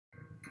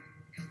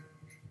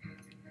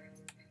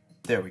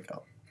There we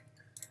go.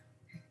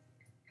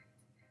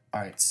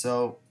 Alright,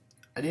 so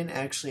I didn't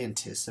actually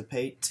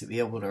anticipate to be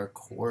able to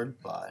record,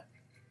 but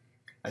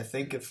I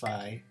think if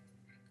I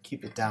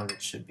keep it down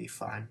it should be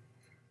fine.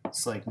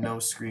 It's like no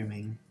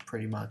screaming,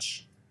 pretty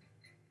much.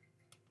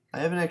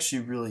 I haven't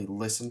actually really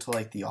listened to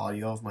like the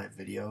audio of my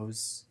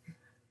videos.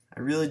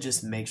 I really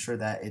just make sure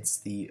that it's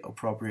the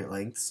appropriate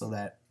length so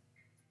that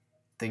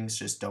things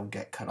just don't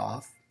get cut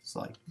off.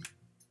 So like,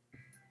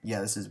 yeah,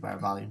 this is my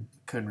volume.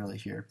 Couldn't really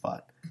hear it,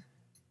 but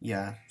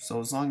yeah.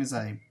 So as long as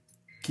I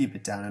keep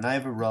it down, and I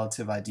have a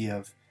relative idea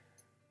of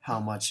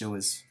how much it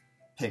was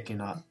picking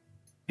up,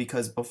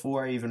 because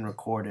before I even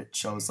record it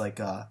shows like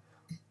a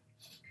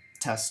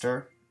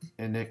tester,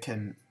 and it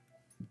can,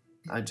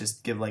 I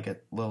just give like a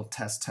little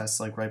test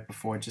like right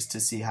before just to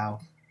see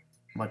how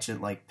much it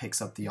like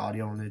picks up the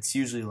audio, and it's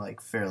usually like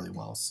fairly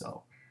well.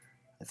 So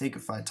I think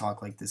if I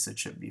talk like this it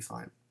should be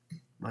fine.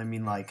 I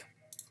mean, like,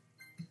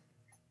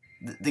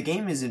 the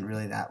game isn't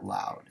really that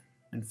loud.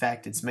 In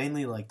fact, it's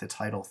mainly like the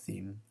title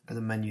theme or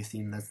the menu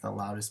theme that's the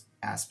loudest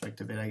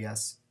aspect of it, I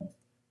guess.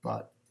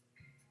 But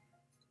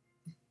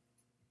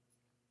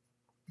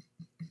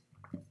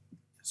I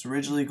was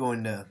originally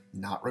going to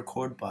not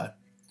record, but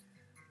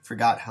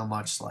forgot how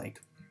much, like,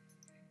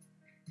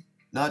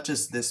 not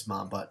just this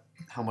mod, but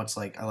how much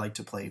like I like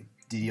to play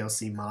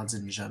DDLC mods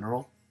in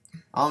general.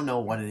 I don't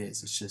know what it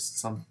is.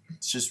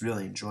 It's just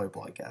really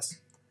enjoyable, I guess.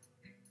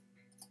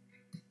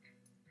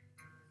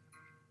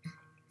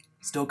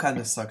 Still kind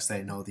of sucks that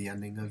I know the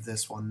ending of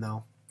this one,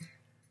 though.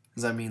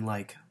 Because, I mean,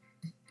 like,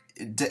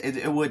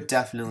 it would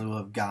definitely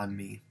have gotten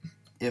me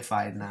if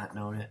I had not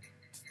known it.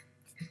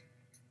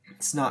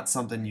 It's not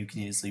something you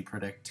can easily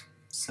predict,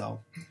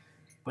 so.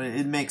 But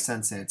it makes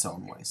sense in its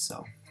own way,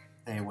 so.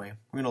 Anyway,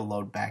 we're going to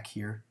load back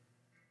here.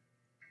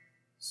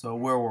 So,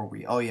 where were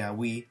we? Oh, yeah,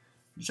 we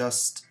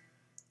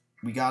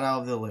got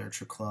out of the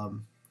literature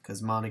club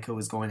because Monica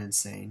was going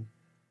insane.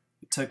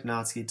 We took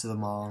Natsuki to the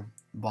mall,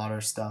 bought her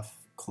stuff,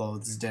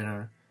 clothes,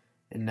 dinner,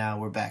 and now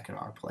we're back at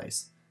our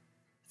place.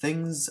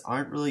 Things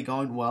aren't really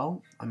going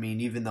well. I mean,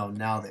 even though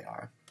now they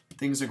are.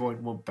 Things are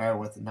going well better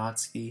with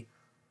Natsuki,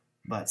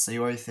 but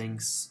Sayori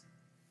thinks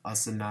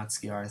us and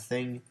Natsuki are a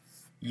thing.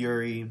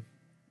 Yuri,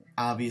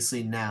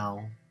 obviously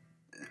now,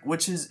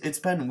 it's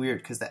been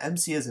weird because the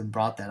MC hasn't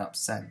brought that up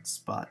since,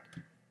 but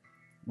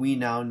we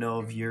now know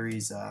of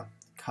Yuri's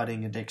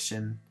cutting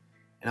addiction,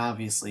 and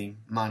obviously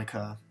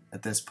Monica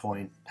at this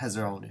point has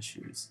her own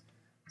issues.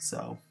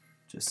 So,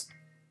 just,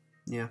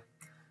 yeah.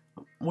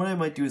 What I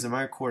might do is I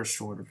might record a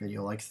shorter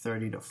video, like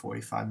 30 to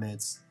 45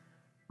 minutes,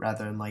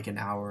 rather than like an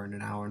hour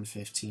and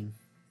 15.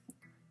 I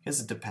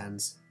guess it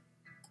depends.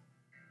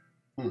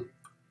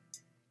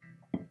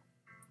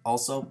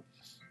 Also,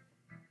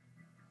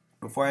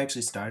 before I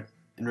actually start,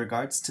 in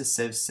regards to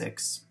Civ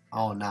 6,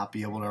 I'll not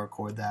be able to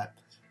record that.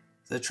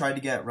 So I tried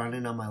to get it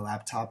running on my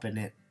laptop,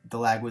 and the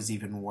lag was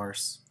even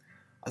worse.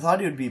 I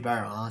thought it would be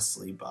better,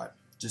 honestly, but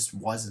it just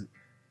wasn't.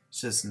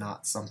 It's just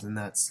not something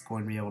that's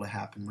going to be able to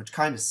happen, which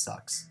kind of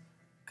sucks.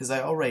 Because I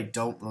already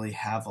don't really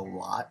have a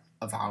lot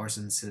of hours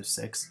in Civ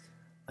 6.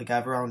 Like, I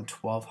have around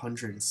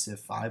 1,200 in Civ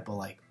 5, but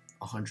like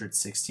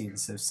 160 in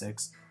Civ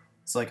 6.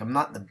 So, like, I'm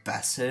not the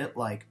best at it.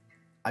 Like,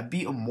 I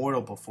beat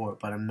Immortal before,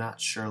 but I'm not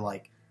sure,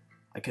 like,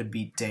 I could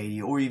beat Deity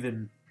or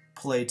even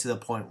play to the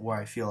point where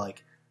I feel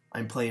like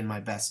I'm playing my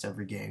best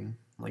every game.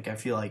 Like, I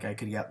feel like I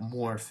could get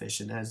more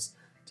efficient. As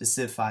to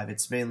Civ 5,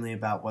 it's mainly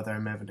about whether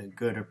I'm having a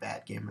good or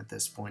bad game at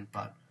this point,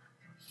 but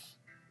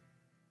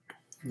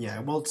yeah,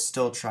 I will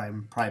still try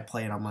and probably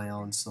play it on my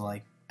own, so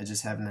like, I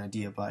just have an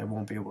idea, but I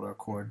won't be able to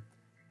record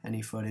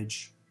any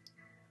footage.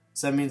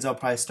 So that means I'll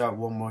probably start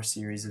one more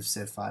series of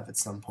Civ 5 at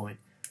some point,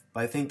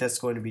 but I think that's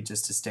going to be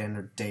just a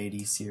standard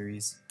Deity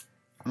series.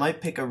 I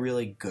might pick a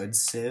really good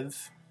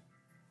Civ,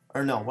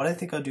 or no, what I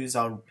think I'll do is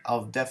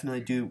I'll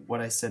definitely do what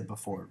I said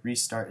before,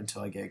 restart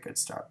until I get a good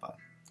start, but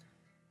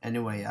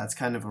anyway, yeah, it's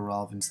kind of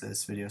irrelevant to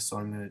this video, so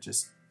I'm going to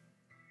just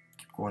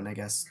keep going, I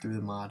guess, through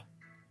the mod.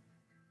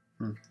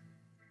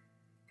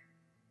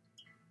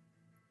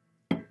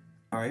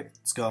 Alright,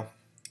 let's go.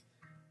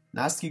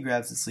 Natsuki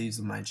grabs the sleeves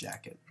of my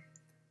jacket.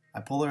 I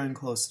pull her in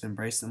close and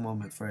embrace the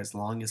moment for as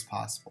long as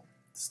possible.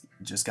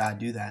 Just gotta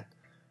do that.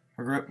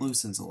 Her grip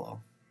loosens a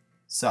little.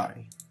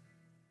 Sorry.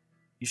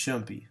 You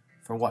shouldn't be.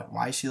 For what?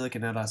 Why is she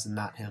looking at us and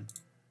not him?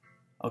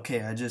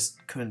 Okay, I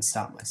just couldn't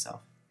stop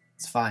myself.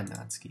 It's fine,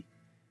 Natsuki.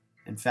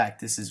 In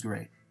fact, this is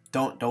great.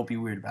 Don't be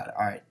weird about it.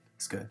 Alright,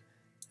 it's good.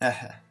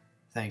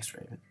 Thanks,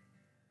 Raven.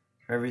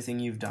 For everything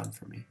you've done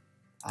for me.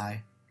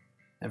 I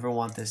never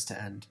want this to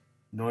end.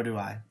 Nor do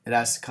I. It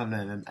has to come to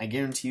an end. I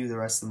guarantee you the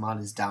rest of the mod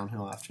is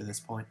downhill after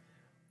this point.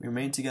 We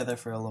remain together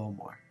for a little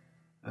more.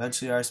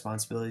 Eventually our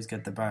responsibilities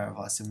get the better of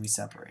us and we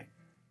separate.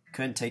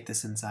 Couldn't take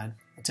this inside.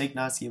 I take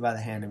Natsuki by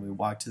the hand and we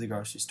walk to the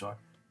grocery store.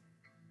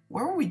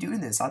 Where were we doing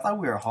this? I thought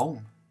we were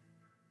home.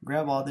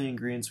 Grab all the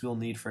ingredients we'll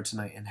need for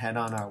tonight and head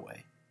on our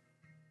way.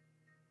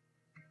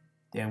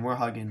 Damn, we're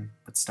hugging,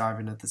 but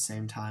starving at the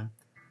same time.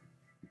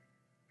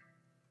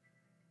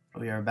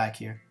 We are back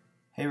here.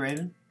 Hey,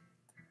 Raven.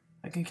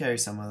 I can carry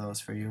some of those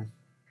for you.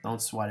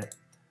 Don't sweat it.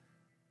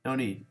 No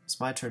need. It's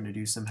my turn to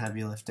do some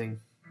heavy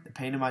lifting. The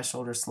pain in my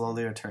shoulder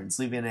slowly returns,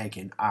 leaving it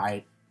aching.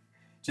 Alright,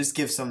 just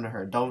give some to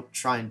her. Don't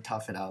try and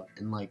tough it out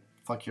and, like,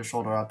 fuck your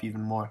shoulder up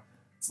even more.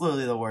 It's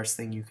literally the worst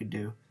thing you could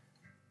do.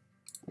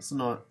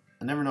 Also,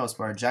 I never noticed,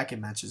 but her jacket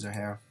matches her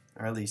hair.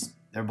 Or at least,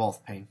 they're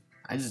both pink.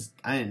 I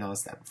didn't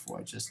notice that before.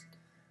 I just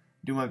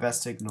do my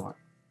best to ignore it.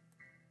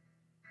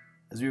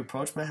 As we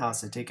approach my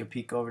house, I take a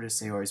peek over to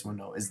Sayori's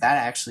window. Is that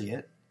actually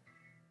it?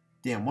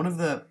 Damn,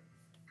 the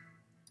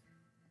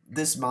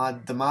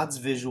mod's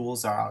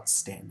visuals are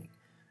outstanding.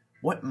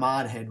 What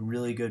mod had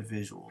really good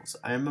visuals?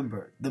 I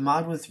remember, the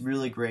mod with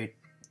really great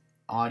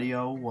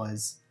audio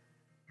was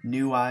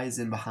New Eyes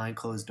and Behind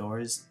Closed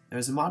Doors.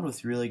 There's a mod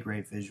with really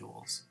great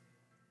visuals.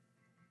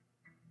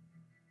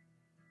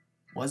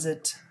 Was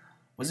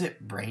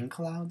it Brain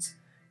Clouds?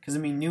 Because, I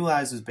mean, New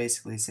Eyes was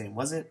basically the same.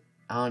 Was it?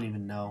 I don't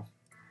even know.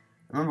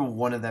 I remember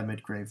one of them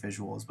had great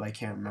visuals, but I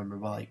can't remember.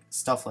 But, like,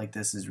 stuff like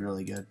this is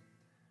really good.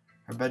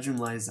 Her bedroom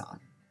lights on.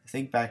 I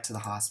think back to the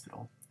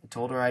hospital. I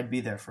told her I'd be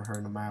there for her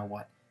no matter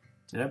what.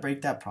 Did I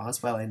break that promise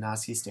by letting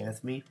Natsuki stay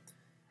with me?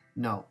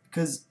 No,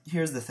 because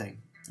here's the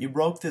thing. You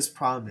broke this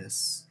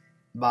promise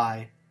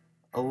by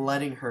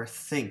letting her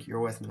think you're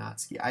with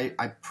Natsuki.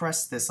 I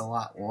pressed this a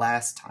lot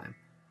last time.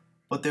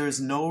 But there is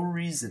no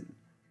reason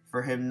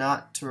for him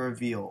not to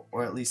reveal,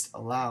 or at least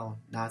allow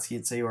Natsuki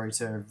and Sayori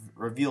to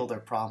reveal their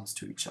problems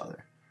to each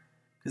other.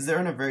 Because they're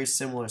in a very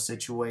similar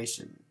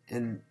situation,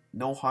 and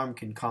no harm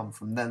can come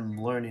from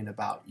them learning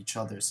about each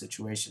other's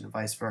situation and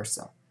vice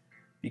versa.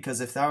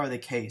 Because if that were the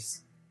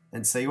case,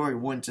 then Sayori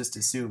wouldn't just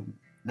assume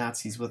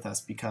Natsuki's with us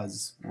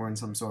because we're in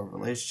some sort of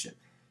relationship.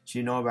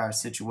 She'd know about our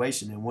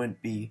situation and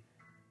wouldn't be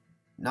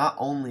not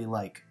only,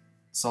 like,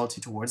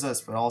 salty towards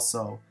us, but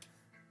also,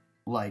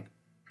 like,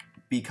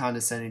 be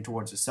condescending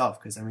towards herself,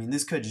 because, I mean,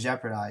 this could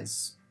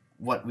jeopardize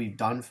what we've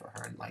done for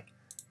her, and, like,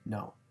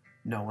 no,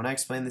 when I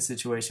explain the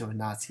situation with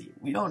Natsuki,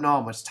 we don't know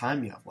how much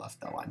time you have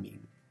left, though. I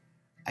mean,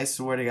 I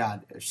swear to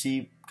God, if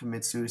she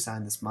commits suicide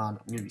in this mod,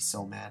 I'm gonna be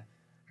so mad.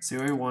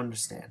 Sayori won't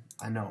understand.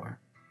 I know her.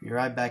 You're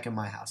right back in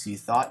my house. You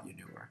thought you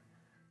knew her.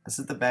 I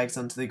set the bags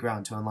onto the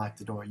ground to unlock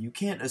the door. You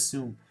can't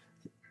assume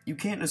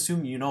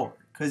you know her,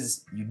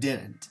 because you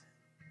didn't.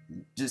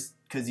 Just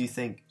because you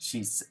think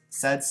she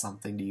said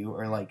something to you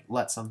or, like,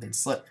 let something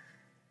slip.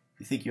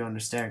 You think you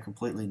understand her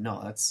completely. No,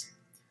 that's...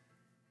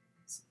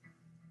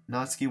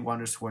 Natsuki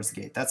wanders towards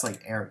the gate. That's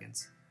like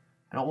arrogance.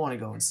 I don't want to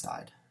go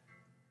inside.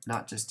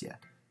 Not just yet.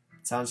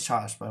 It sounds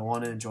childish, but I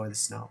want to enjoy the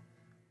snow.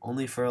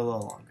 Only for a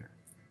little longer.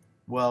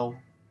 Well,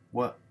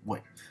 wait.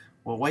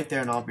 Well, wait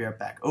there and I'll be right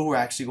back. Oh, we're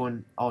actually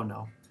going... Oh,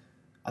 no.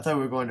 I thought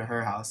we were going to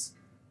her house.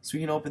 So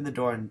we can open the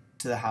door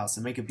to the house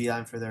and make a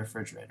beeline for the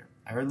refrigerator.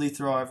 I hurriedly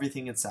throw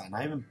everything inside,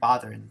 not even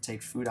bothering to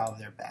take food out of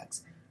their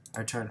bags. I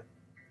return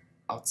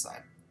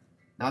outside.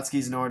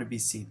 Natsuki's nowhere to be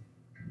seen.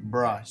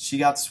 Bruh, she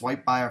got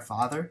swiped by her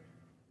father?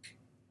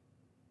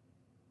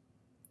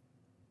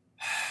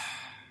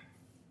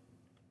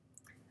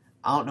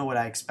 I don't know what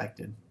I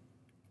expected.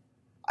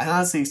 I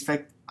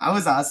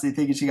was honestly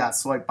thinking she got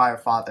swiped by her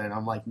father, and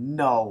I'm like,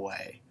 no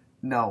way.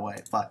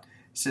 But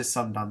it's just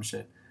some dumb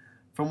shit.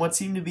 From what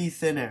seemed to be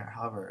thin air,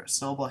 however, a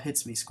snowball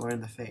hits me square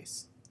in the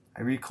face.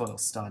 I recoil,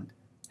 stunned.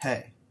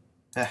 Hey.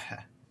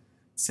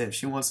 Say, if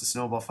she wants a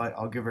snowball fight,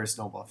 I'll give her a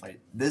snowball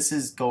fight. This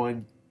is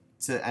going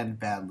to end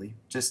badly.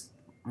 Just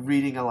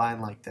reading a line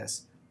like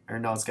this. Or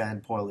no, it's going to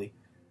end poorly.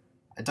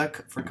 I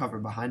duck for cover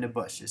behind a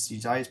bush as she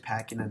tries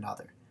packing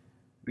another.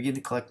 I begin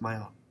to collect my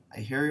own. I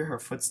hear her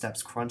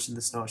footsteps crunch in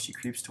the snow as she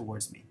creeps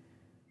towards me.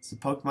 As I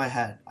poke my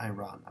head, I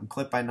run. I'm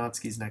clipped by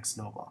Natsuki's next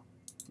snowball.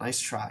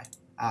 Nice try.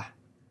 I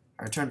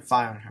return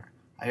fire on her.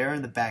 I air her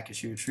in the back as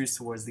she retreats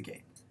towards the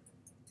gate.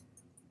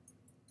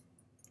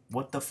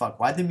 What the fuck?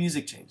 Why'd the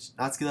music change?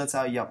 Natsuki lets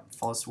out a yelp and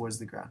falls towards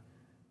the ground.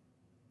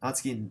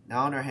 Natsuki,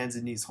 now on her hands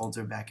and knees, holds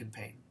her back in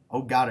pain.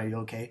 Oh god, are you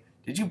okay?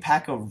 Did you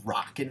pack a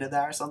rock into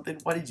that or something?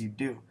 What did you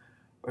do?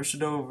 Rush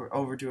her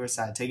over to her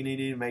side, taking it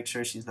easy to make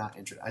sure she's not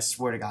injured. I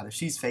swear to God, if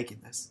she's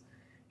faking this,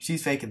 she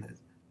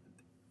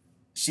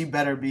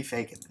better be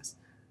faking this.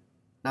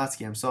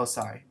 Natsuki, I'm so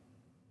sorry.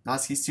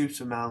 Natsuki stoops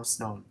from mound of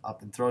snow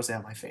up and throws it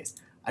at my face.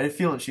 I had a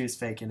feeling she was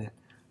faking it.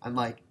 I'm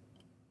like,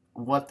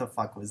 what the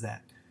fuck was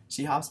that?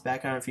 She hops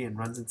back on her feet and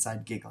runs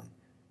inside, giggling.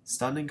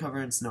 Stunned and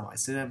covered in snow, I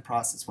sit and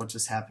process what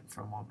just happened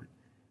for a moment.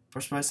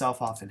 Push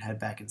myself off and head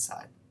back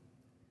inside.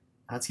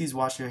 Natsuki's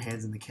washing her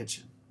hands in the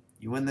kitchen.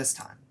 You win this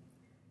time.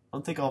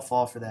 Don't think I'll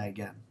fall for that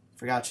again.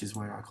 Forgot she's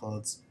wearing our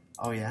clothes.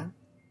 Oh yeah?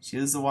 She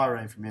uses the water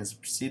running for me as I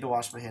proceed to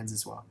wash my hands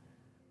as well.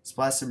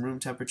 Splash some room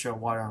temperature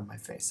water on my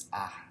face.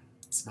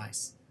 It's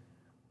nice.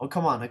 Oh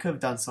come on, I could have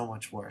done so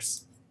much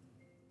worse.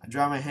 I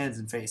dry my hands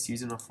and face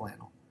using a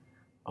flannel.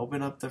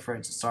 Open up the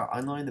fridge and start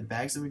unloading the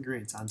bags of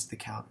ingredients onto the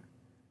counter.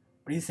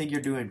 What do you think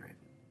you're doing, Raven?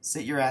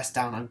 Sit your ass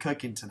down, I'm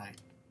cooking tonight.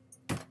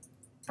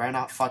 Better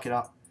not fuck it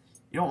up.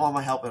 You don't want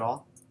my help at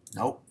all?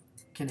 Nope.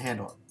 Can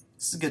handle it.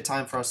 This is a good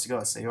time for us to go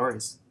to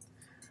Sayori's.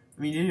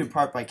 I mean, you do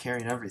part by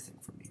carrying everything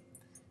for me.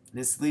 And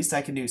it's the least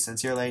I can do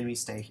since you're letting me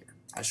stay here.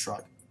 I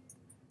shrug.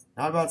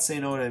 Not about to say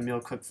no to a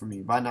meal cooked for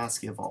me by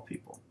Natsuki of all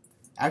people.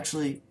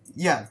 Actually,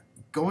 yeah,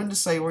 going to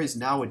Sayori's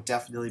now would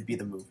definitely be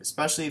the move,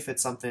 especially if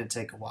it's something to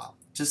take a while.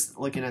 Just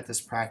looking at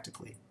this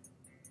practically.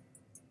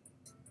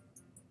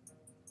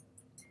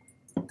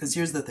 Because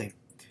here's the thing.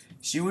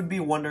 She would be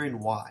wondering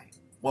why.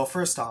 Well,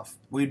 first off,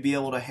 we'd be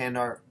able to hand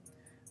our...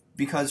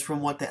 Because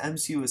from what the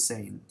MCU is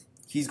saying,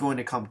 he's going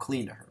to come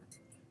clean to her.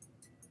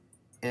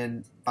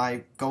 And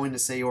by going to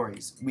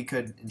Sayori's, we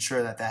could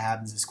ensure that that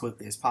happens as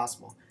quickly as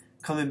possible.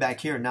 Coming back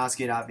here,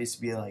 Natsuki would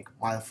obviously be like,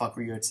 why the fuck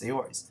were you at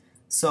Sayori's?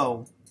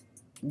 So,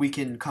 we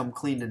can come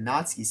clean to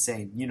Natsuki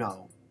saying, you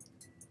know,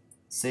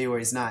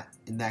 Sayori's not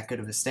in that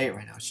good of a state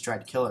right now. She tried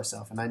to kill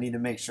herself, and I need to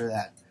make sure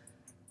that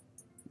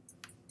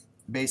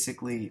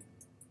basically,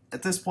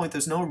 at this point,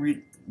 there's no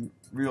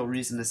real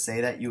reason to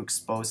say that you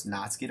exposed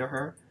Natsuki to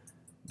her.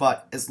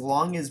 But as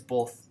long as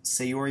both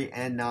Sayori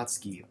and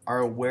Natsuki are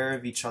aware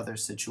of each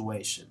other's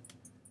situation,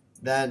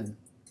 then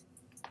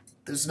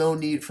there's no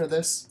need for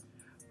this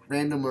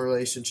random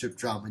relationship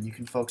drama, and you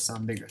can focus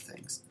on bigger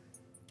things.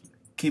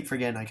 Keep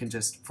forgetting I can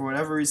just, for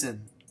whatever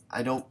reason,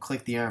 I don't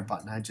click the arrow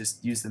button. I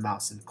just use the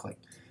mouse and click.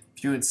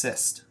 If you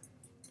insist,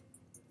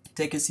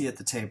 take a seat at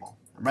the table.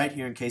 I'm right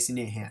here in case you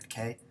need a hand,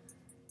 okay?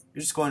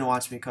 You're just going to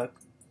watch me cook?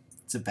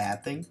 It's a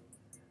bad thing?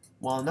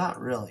 Well,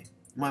 not really.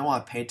 You might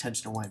want to pay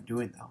attention to what I'm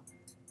doing, though.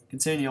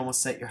 Considering you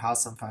almost set your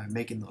house on fire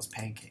making those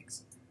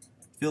pancakes.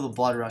 Feel the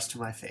blood rush to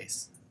my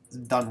face. It's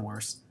done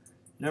worse.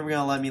 You're never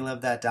going to let me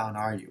live that down,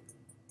 are you?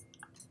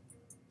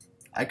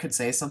 I could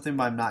say something,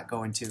 but I'm not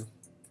going to.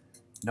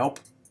 Nope.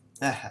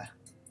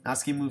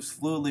 Natsuki moves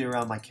fluidly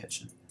around my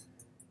kitchen.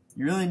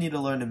 You really need to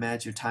learn to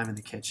manage your time in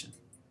the kitchen.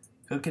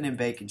 Cooking and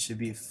baking should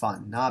be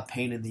fun, not a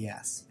pain in the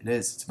ass. It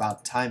is. It's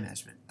about time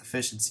management,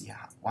 efficiency.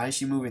 Why is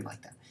she moving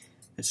like that?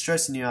 If it's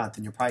stressing you out,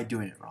 then you're probably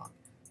doing it wrong.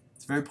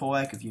 It's very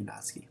poetic of you,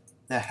 Natsuki.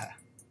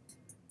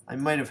 I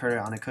might have heard it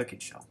on a cooking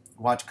show.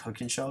 You watch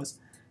cooking shows?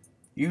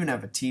 You even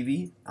have a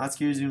TV?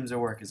 Natsuki resumes her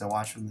work as I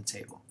watch from the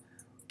table.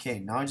 Okay,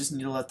 now I just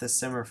need to let this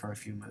simmer for a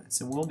few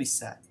minutes, and we'll be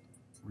set.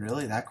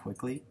 Really? That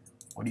quickly?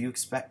 What do you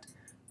expect?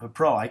 I'm a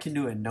pro. I can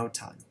do it in no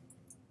time.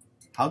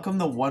 How come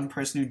the one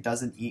person who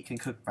doesn't eat can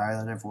cook better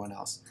than everyone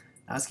else?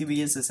 Natsuki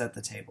begins to set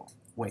the table.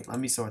 Wait, let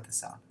me sort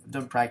this out. I've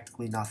done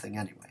practically nothing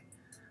anyway.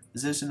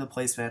 Position the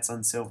placemats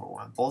on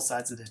silverware on both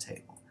sides of the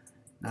table.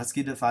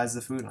 Natsuki divides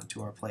the food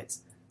onto our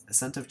plates. The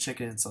scent of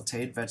chicken and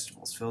sautéed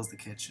vegetables fills the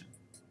kitchen.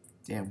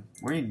 Damn,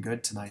 we're eating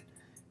good tonight.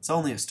 It's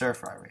only a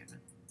stir-fry,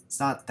 Raven. It's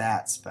not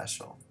that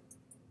special.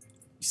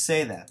 You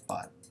say that,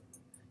 but...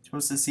 She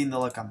must have seen the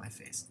look on my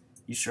face.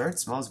 You sure? It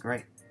smells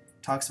great.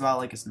 Talks about it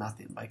like it's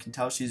nothing, but I can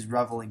tell she's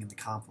reveling in the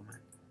compliment.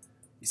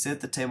 We sit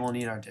at the table and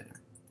eat our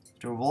dinner.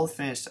 After we're both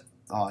finished...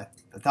 Oh, I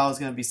thought it was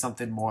going to be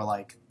something more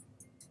like...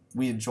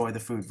 We enjoy the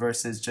food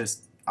versus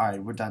just...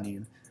 Alright, we're done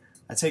eating.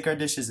 I take our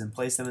dishes and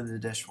place them in the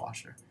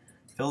dishwasher.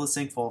 Fill the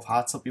sink full of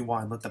hot soapy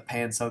water and let the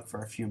pan soak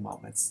for a few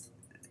moments.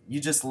 You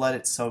just let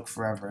it soak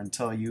forever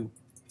until you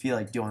feel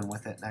like dealing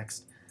with it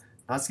next.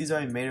 Natsuki's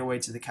already made her way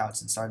to the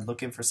couch and started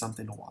looking for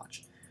something to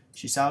watch.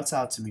 She shouts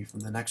out to me from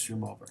the next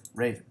room over.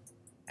 Raven,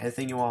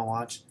 anything you want to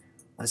watch?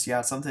 Unless you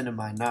got something in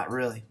mind. Not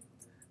really.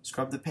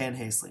 Scrub the pan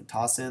hastily and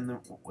toss it in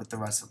with the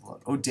rest of the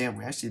load. Oh, damn,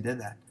 we actually did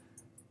that.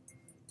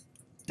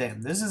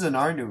 Damn, this isn't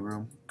our new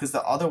room, because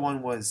the other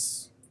one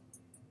was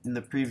in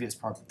the previous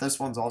part, but this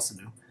one's also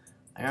new.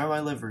 I enter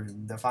my living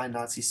room to find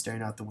Natsuki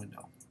staring out the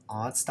window.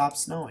 Aw, it stopped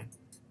snowing.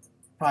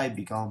 Probably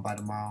be gone by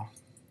tomorrow.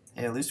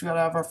 Hey, at least we gotta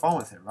have our fun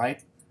with it,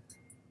 right?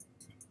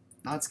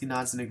 Natsuki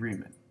nods in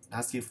agreement.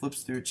 Natsuki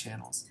flips through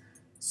channels.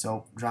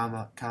 Soap,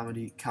 drama,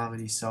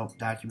 comedy, soap,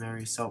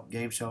 documentary, soap,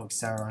 game show,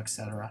 etc.,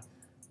 etc.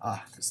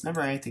 There's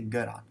never anything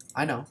good on.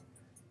 I know.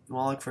 You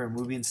wanna look for a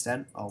movie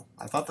instead? Oh,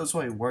 I thought that's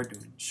what we were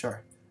doing.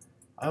 Sure.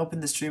 I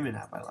open the streaming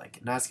app I like,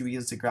 and Natsuki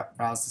begins to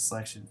browse the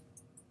selection.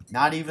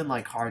 Not even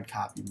like hard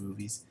copy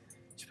movies.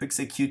 She picks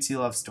a cutesy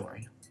love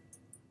story.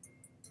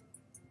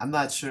 I'm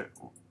not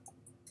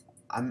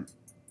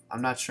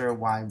sure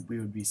why we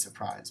would be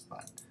surprised,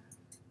 but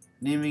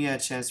I didn't even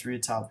get a chance to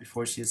read it out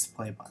before she hits the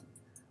play button.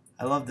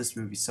 I love this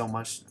movie so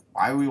much.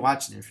 Why are we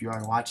watching it if you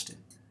already watched it?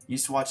 I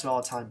used to watch it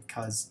all the time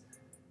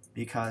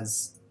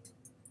because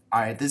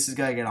alright, this is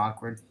gonna get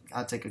awkward.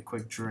 I'll take a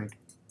quick drink.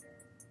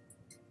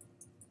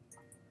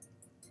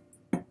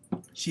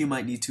 She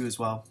might need to as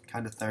well.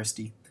 Kinda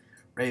thirsty.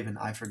 Raven,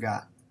 I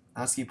forgot.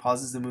 Natsuki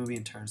pauses the movie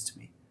and turns to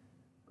me.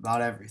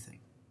 About everything.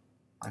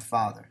 My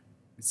father.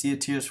 I can see the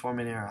tears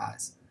forming in her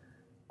eyes.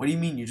 What do you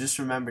mean, you just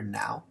remembered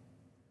now?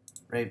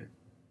 Raven,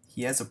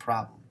 he has a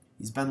problem.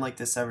 He's been like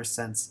this ever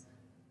since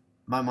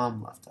my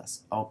mom left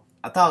us. Oh,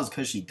 I thought it was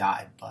because she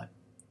died, but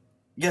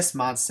I guess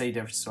mods say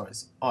different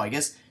stories. Oh, I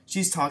guess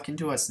she's talking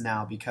to us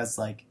now because,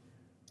 like,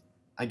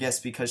 I guess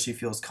because she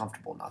feels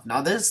comfortable enough.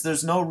 Now,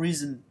 there's no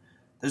reason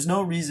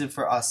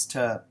for us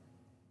to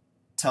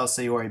tell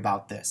Sayori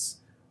about this.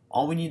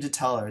 All we need to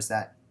tell her is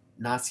that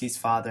Natsuki's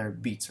father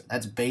beats her.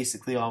 That's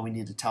basically all we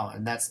need to tell her,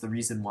 and that's the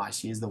reason why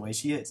she is the way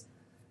she is.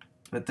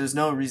 But there's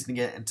no reason to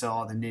get into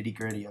all the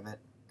nitty-gritty of it.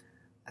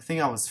 I think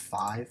I was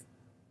 5.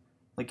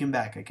 Looking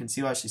back, I can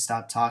see why she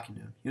stopped talking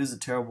to him. He was a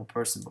terrible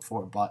person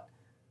before, but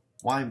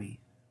why me?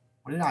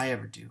 What did I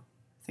ever do?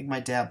 I think my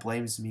dad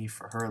blames me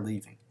for her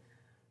leaving.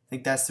 I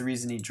think that's the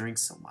reason he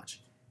drinks so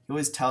much. He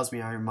always tells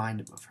me I remind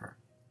him of her.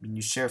 I mean,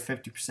 you share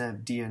 50%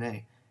 of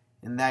DNA,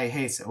 and that he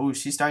hates it. Oh,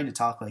 she's starting to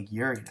talk like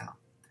Yuri now.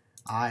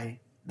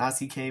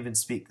 Natsuki can't even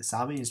speak. The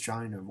sobbing is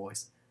drowning her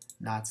voice.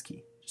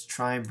 Natsuki, just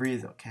try and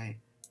breathe, okay?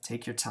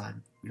 Take your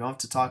time. We don't have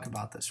to talk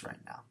about this right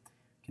now.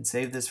 We can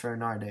save this for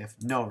another day.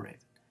 No, Raven.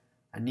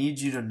 I need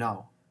you to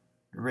know.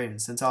 Raven,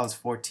 since I was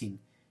 14,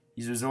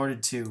 he's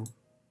resorted to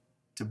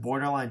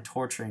borderline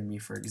torturing me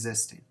for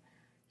existing.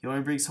 He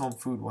only brings home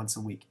food once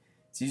a week.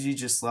 It's usually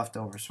just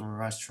leftovers from a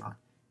restaurant.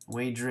 And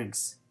when he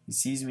drinks, he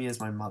sees me as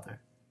my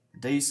mother. The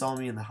day you saw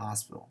me in the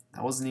hospital,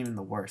 that wasn't even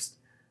the worst.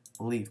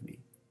 Believe me.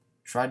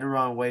 Tried to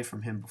run away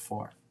from him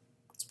before.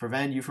 It's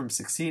prevented you from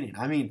succeeding.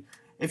 I mean,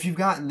 if you've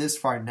gotten this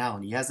far now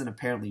and he hasn't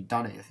apparently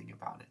done anything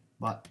about it.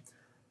 But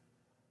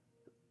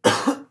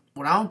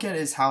what I don't get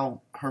is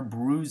how her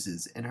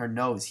bruises and her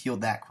nose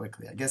healed that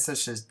quickly. I guess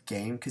that's just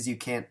game because you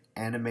can't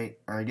animate,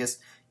 or I guess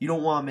you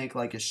don't want to make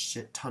like a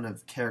shit ton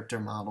of character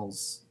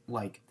models,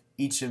 like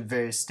each in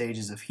various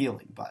stages of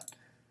healing. But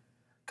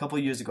a couple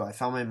years ago, I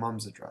found my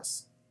mom's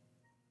address.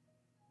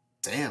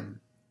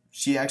 Damn,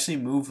 she actually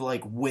moved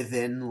like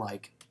within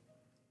like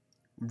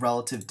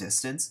relative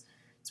distance.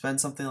 It's been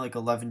something like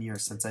 11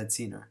 years since I'd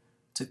seen her.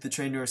 Took the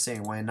train to her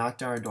saying when I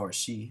knocked on her door,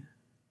 she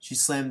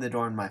slammed the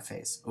door in my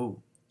face.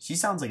 Ooh. She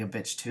sounds like a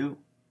bitch, too.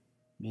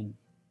 I mean,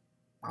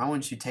 why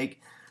wouldn't you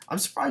take... I'm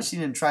surprised she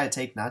didn't try to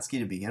take Natsuki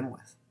to begin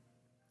with.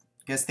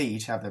 I guess they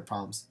each have their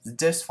problems. It's a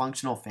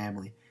dysfunctional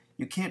family.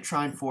 You can't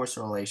try and force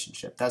a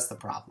relationship. That's the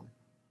problem.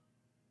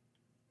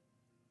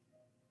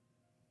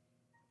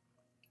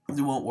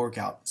 It won't work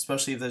out,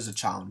 especially if there's a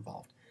child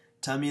involved.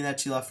 Tell me that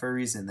she left for a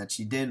reason, that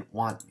she didn't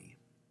want me.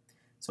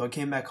 So I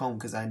came back home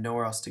because I had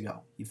nowhere else to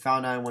go. He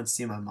found out I went to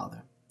see my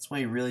mother. That's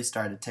when he really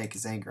started to take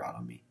his anger out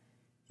on me.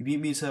 He beat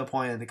me to the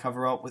point I had to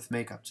cover up with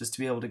makeup just to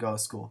be able to go to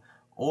school.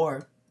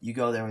 Or you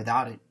go there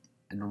without it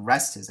and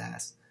arrest his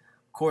ass.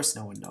 Of course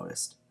no one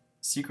noticed.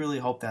 I secretly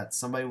hoped that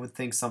somebody would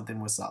think something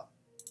was up.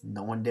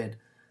 No one did.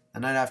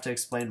 Then I'd have to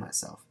explain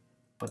myself.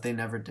 But they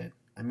never did.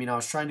 I mean, I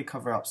was trying to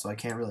cover up, so I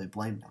can't really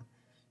blame them.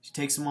 She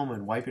takes a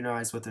moment wiping her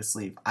eyes with her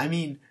sleeve. I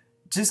mean,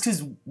 just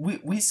because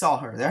we saw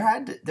her. There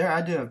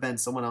had to have been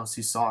someone else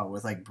who saw her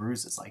with like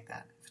bruises like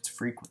that. If it's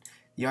frequent.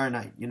 The other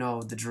night,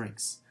 the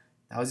drinks.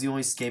 That was the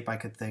only escape I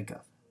could think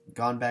of.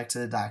 Gone back to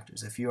the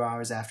doctors a few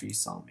hours after you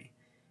saw me.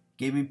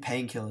 Gave me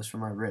painkillers for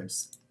my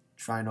ribs.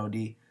 Trying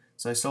OD.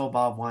 So I stole a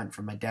bottle of wine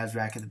from my dad's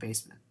rack in the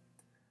basement.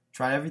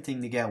 Tried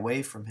everything to get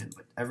away from him,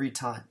 but every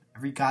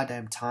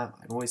goddamn time,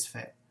 I'd always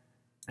fail.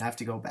 And I have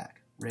to go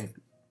back.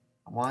 Raven.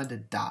 I wanted to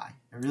die.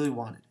 I really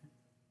wanted it.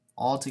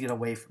 All to get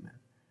away from him.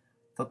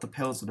 Thought the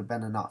pills would have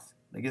been enough.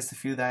 But I guess the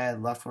few that I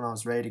had left when I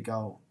was ready to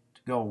go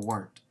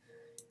weren't.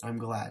 And I'm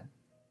glad.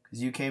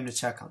 Because you came to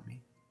check on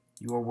me.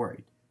 You were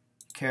worried.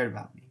 You cared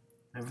about me.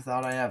 Never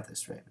thought I'd have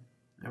this, Raven.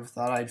 Never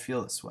thought I'd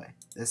feel this way.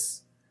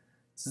 This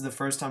is the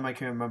first time I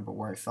can remember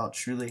where I felt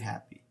truly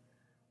happy.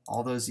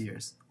 All those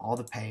years, all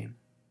the pain.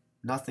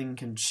 Nothing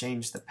can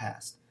change the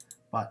past.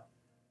 But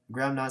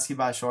grab Natsuki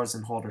by the shoulders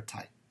and hold her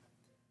tight.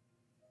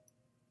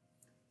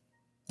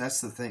 That's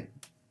the thing.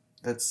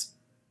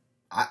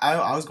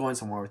 I was going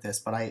somewhere with this,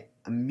 but I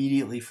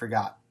immediately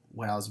forgot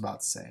what I was about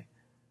to say.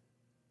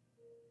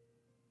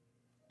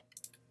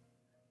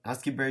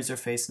 Natsuki buries her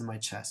face in my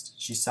chest.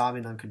 She's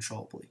sobbing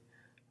uncontrollably.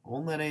 I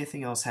won't let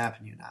anything else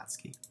happen to you,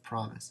 Natsuki.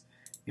 Promise.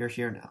 You're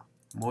here now.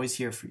 I'm always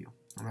here for you,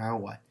 no matter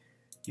what.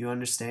 Do you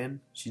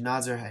understand? She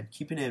nods her head,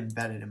 keeping it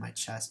embedded in my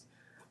chest.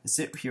 I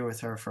sit here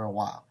with her for a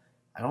while.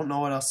 I don't know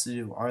what else to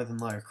do other than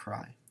let her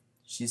cry.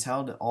 She's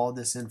held all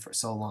this in for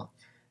so long.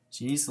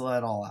 She needs to let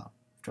it all out.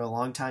 After a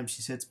long time,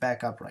 she sits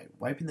back upright,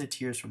 wiping the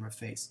tears from her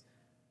face.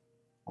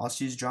 While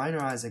she's drying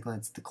her eyes, I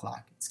glance at the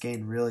clock. It's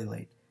getting really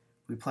late.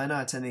 If we plan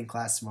on attending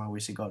class tomorrow, we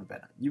should go to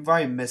bed. You've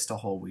already missed a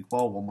whole week.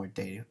 Well, one more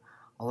day.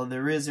 Although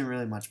there isn't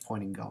really much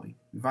point in going.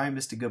 We've already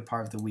missed a good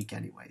part of the week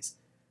anyways.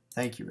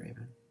 Thank you,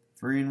 Raven,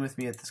 for being with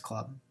me at this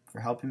club, for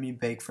helping me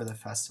bake for the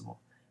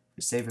festival,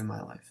 for saving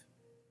my life.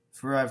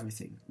 For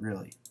everything,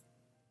 really.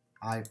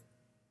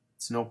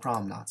 It's no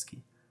problem,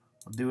 Natsuki.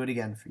 I'll do it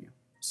again for you.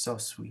 So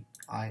sweet.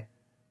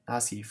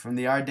 Natsuki, from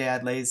the other day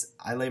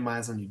I laid my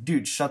eyes on you.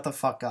 Dude, shut the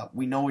fuck up.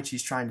 We know what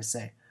she's trying to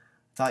say. I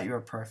thought you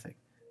were perfect,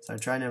 so I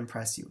tried to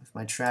impress you with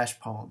my trash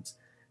poems.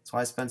 That's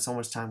why I spent so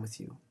much time with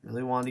you.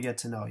 Really wanted to get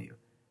to know you.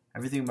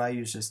 Everything about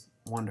you is just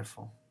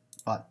wonderful.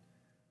 But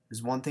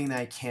there's one thing that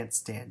I can't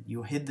stand.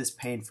 You hid this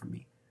pain from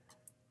me.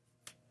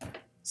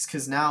 It's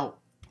because now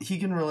he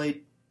can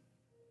relate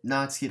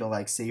Natsuki to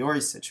like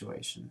Sayori's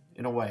situation,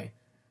 in a way.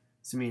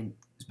 So, I mean,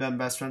 he's been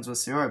best friends with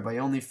Sayori, but he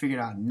only figured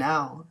out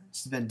now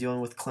she's been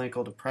dealing with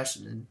clinical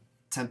depression and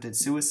attempted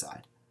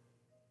suicide.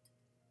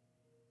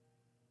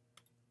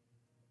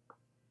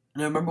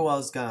 And I remember what I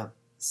was going to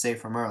say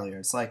from earlier.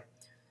 It's like,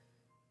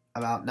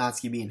 about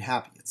Natsuki being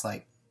happy. It's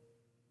like,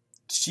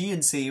 she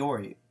and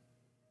Sayori,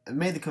 I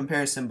made the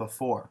comparison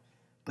before,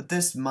 but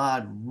this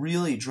mod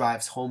really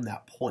drives home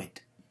that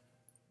point.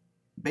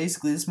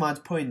 Basically, this mod's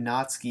putting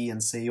Natsuki in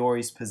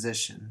Sayori's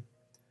position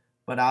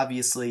But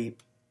obviously,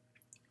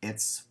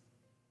 it's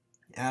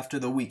after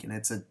the week, and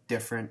it's a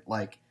different,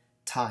 like,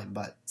 time.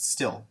 But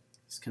still,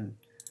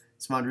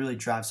 this mod really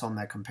drives home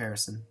that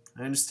comparison.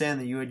 I understand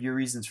that you had your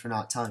reasons for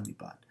not telling me,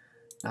 but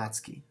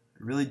Natsuki,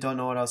 I really don't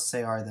know what else to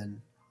say other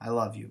than I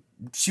love you.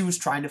 She was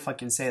trying to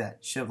fucking say that.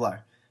 She should have let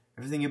her.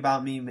 Everything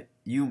about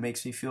you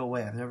makes me feel a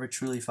way I've never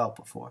truly felt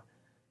before.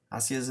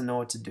 Natsuki doesn't know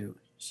what to do.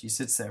 She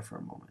sits there for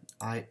a moment.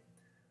 I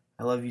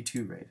love you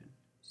too, Raven.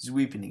 She's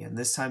weeping again,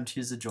 this time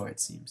tears of joy, it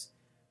seems.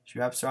 She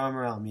wraps her arm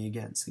around me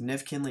again,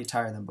 significantly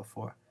tighter than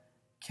before.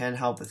 Can't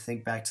help but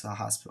think back to the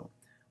hospital,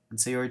 when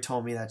Sayori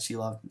told me that she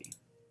loved me.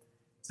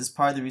 Is this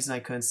part of the reason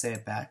I couldn't say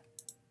it back?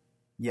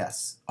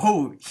 Yes.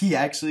 Oh, he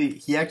actually,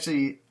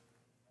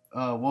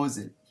 what was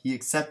it? He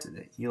accepted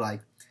it. He,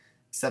 like,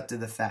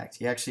 accepted the fact.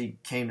 He actually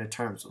came to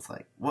terms with,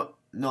 like, what?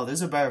 No,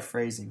 there's a better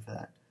phrasing for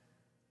that.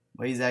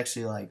 But he's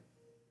actually, like,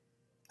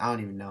 I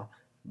don't even know.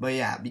 But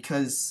yeah,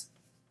 because,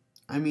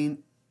 I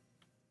mean,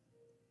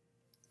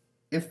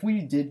 if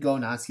we did go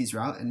Natsuki's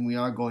route, and we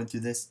are going through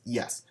this,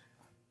 yes,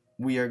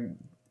 we are,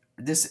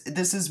 this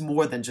is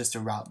more than just a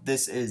route.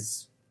 This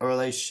is a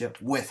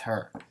relationship with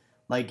her.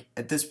 Like,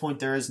 at this point,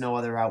 there is no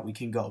other route we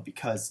can go,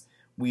 because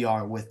we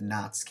are with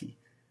Natsuki.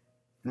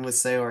 And with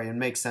Sayori, it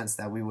makes sense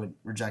that we would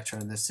reject her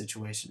in this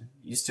situation.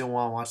 You still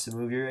want to watch the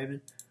movie,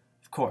 Raven?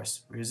 Of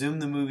course. Resume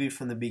the movie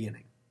from the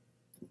beginning.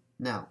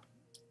 Now,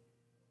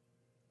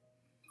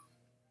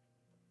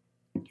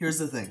 here's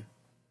the thing.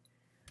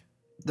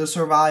 The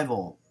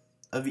survival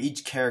of each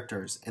of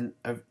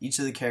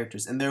the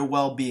characters and their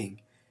well-being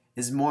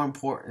is more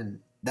important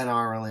than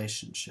our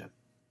relationship.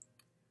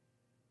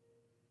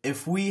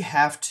 If we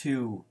have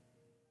to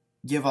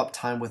give up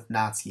time with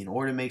Natsuki in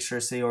order to make sure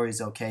Sayori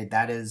is okay,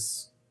 that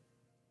is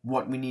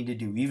what we need to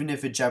do, even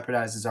if it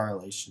jeopardizes our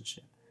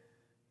relationship.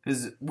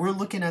 Because we're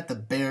looking at the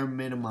bare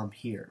minimum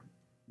here.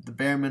 The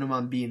bare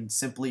minimum being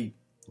simply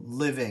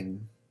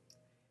living.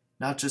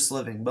 Not just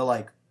living, but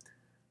like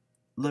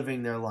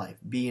living their life,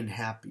 being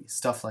happy,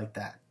 stuff like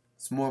that.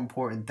 It's more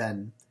important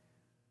than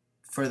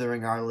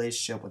furthering our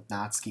relationship with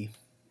Natsuki.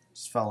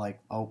 Just felt like,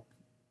 oh,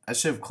 I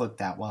should have clicked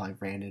that while I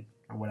ranted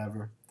or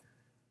whatever.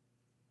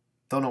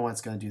 Don't know when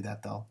it's going to do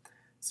that though.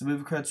 So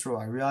movie credits roll.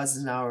 I realize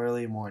it's now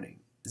early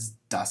morning. Is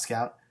dusk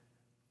out?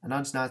 I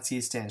nudge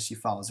Natsuki stand as she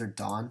follows her.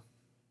 Dawn.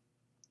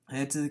 I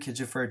head to the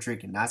kitchen for a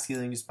drink and Natsuki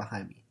lingers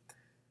behind me.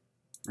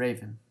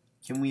 Raven,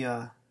 can we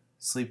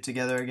sleep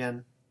together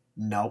again?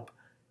 Nope.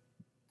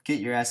 Get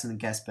your ass in the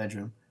guest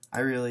bedroom. I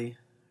really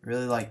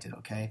liked it,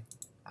 okay?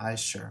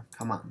 Sure.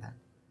 Come on then.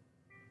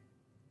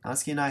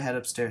 Natsuki and I head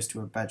upstairs to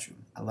her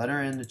bedroom. I let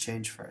her in to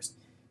change first.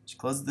 She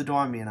closes the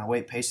door on me and I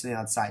wait patiently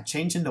outside.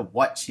 Change into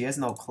what? She has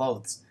no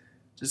clothes.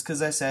 Just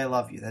because I say I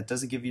love you, that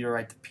doesn't give you the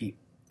right to peep.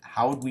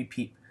 How would we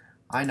peep?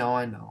 I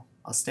know.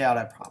 I'll stay out,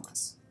 I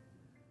promise.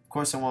 Of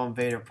course I won't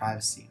invade her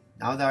privacy.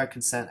 Now that our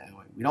consent,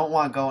 anyway. We don't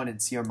want to go in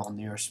and see her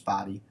malnourished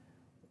body.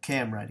 Okay,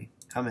 I'm ready.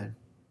 Come in.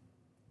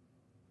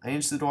 I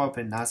inch the door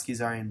open.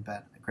 Natsuki's already in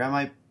bed. I grab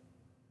my...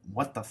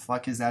 What the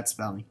fuck is that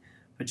spelling?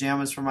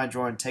 Pajamas from my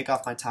drawer and take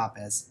off my top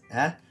as...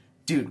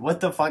 Dude, what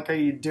the fuck are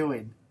you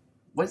doing?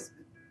 What's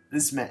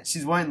this man?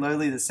 She's wearing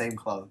literally the same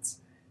clothes.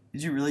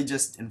 Did you really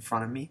just in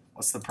front of me?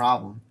 What's the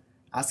problem?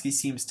 Natsuki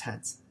seems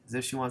tense, as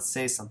if she wants to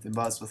say something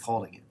but is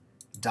withholding it.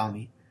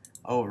 Dummy.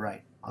 Oh,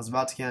 right. I was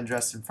about to get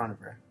undressed in front of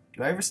her.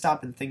 Do I ever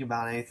stop and think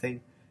about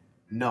anything?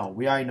 No,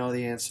 we already know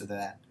the answer to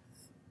that.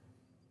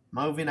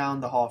 Moving out in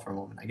the hall for a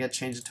moment, I get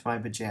changed into my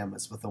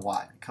pajamas with a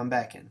Y. I come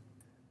back in.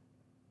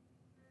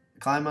 I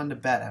climb onto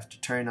bed after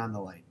turning on the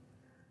light.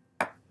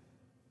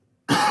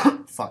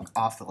 Fuck,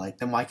 off the light.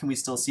 Then why can we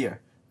still see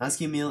her?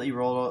 Natsuki immediately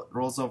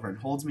rolls over and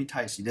holds me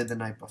tight. She did the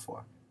night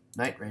before.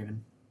 Night,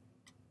 Raven.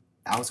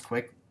 That was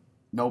quick.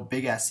 No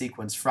big-ass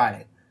sequence.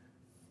 Friday.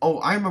 Oh,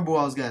 I remember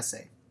what I was going to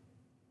say.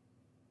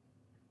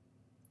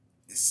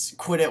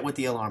 Quit it with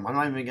the alarm. I'm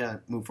not even going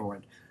to move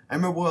forward. I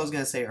remember what I was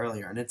going to say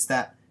earlier, and it's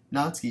that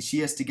Natsuki, she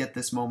has to get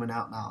this moment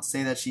out now.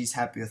 Say that she's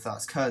happy with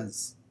us,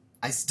 because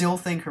I still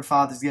think her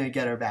father's going to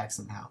get her back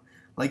somehow.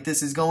 Like,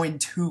 this is going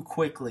too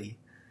quickly,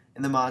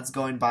 and the mod's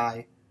going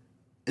by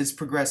is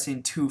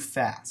progressing too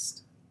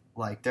fast.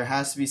 Like, there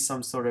has to be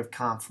some sort of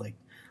conflict.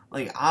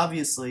 Like,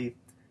 obviously,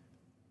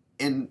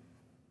 and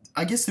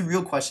I guess the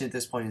real question at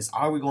this point is,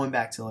 are we going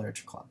back to the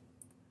Literature Club?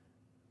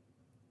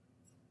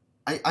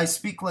 I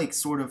speak like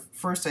sort of,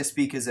 first I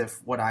speak as if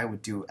what I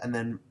would do, and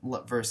then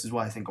versus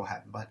what I think will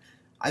happen. But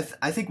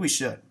I think we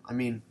should. I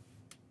mean,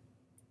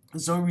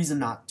 there's no reason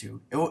not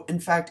to.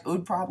 In fact, it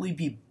would probably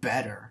be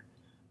better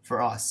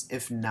for us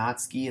if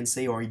Natsuki and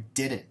Sayori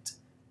didn't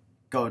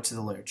go to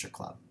the Literature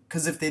Club.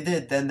 Because if they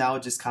did, then that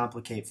would just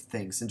complicate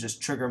things and just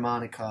trigger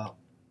Monica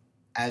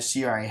as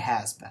she already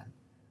has been.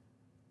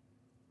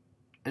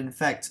 In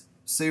fact,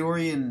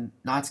 Sayori and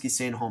Natsuki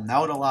staying home, that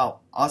would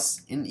allow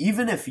us, and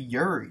even if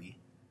Yuri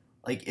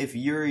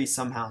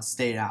somehow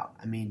stayed out,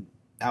 I mean,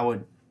 that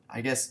would,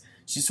 I guess,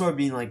 she's sort of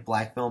being, like,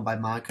 blackmailed by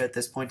Monica at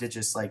this point to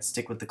just, like,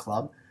 stick with the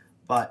club.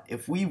 But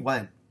if we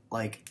went,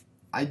 like,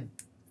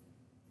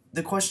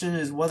 the question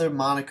is whether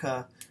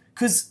Monica,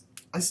 because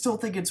I still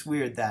think it's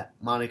weird that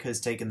Monica has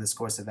taken this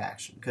course of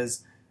action,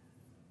 because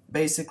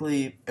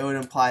basically it would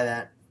imply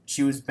that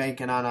she was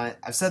banking on,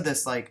 I've said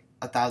this like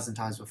 1,000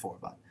 times before,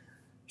 but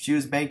she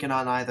was banking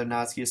on either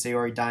Natsuki or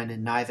Sayori dying,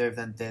 and neither of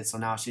them did, so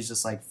now she's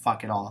just like,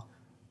 fuck it all.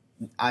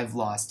 I've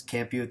lost.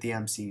 Can't be with the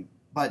MC.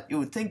 But you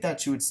would think that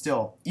she would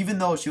still, even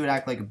though she would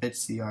act like a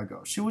bitch to the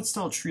Argo, she would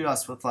still treat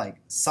us with like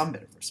some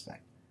bit of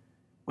respect.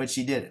 Which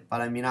she didn't.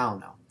 But I mean, I don't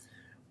know.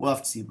 We'll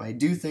have to see. But I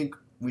do think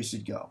we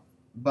should go.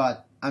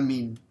 But, I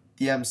mean,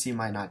 the MC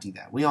might not do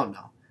that. We don't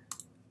know.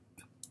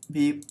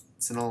 Beep.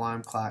 It's an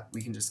alarm clock.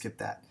 We can just skip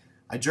that.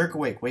 I jerk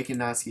awake, waking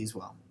Natsuki as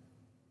well.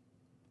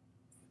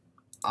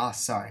 Ah,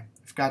 sorry.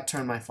 I forgot to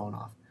turn my phone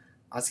off.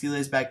 Natsuki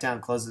lays back down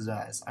and closes his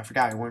eyes. I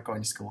forgot we weren't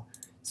going to school.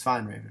 It's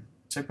fine, Raven.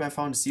 Check my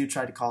phone to see who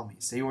tried to call me.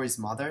 Sayori's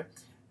mother?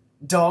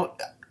 Don't.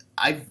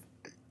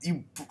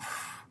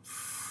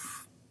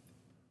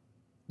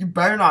 You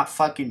better not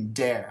fucking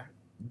dare.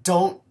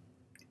 Don't.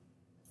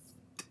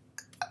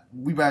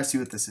 We better see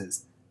what this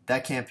is.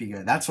 That can't be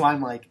good. That's why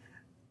I'm like,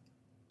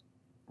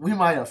 we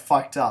might have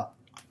fucked up.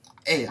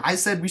 Hey, I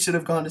said we should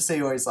have gone to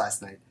Sayori's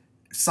last night.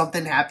 If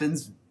something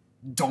happens,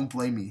 don't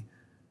blame me.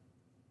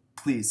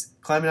 Please,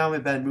 climbing out of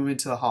my bed, moving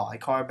to the hall. I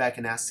call her back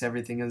and ask if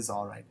everything is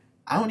alright.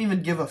 I don't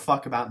even give a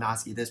fuck about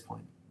Natsuki at this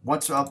point.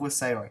 What's up with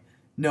Sayori?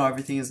 No,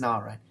 everything is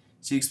not alright.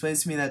 She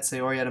explains to me that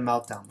Sayori had a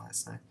meltdown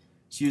last night.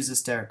 She was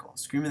hysterical,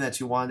 screaming that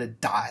she wanted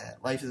to die,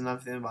 that life is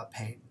nothing but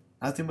pain,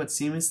 nothing but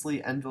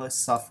seamlessly endless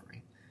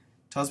suffering.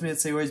 Tells me that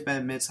Sayori's been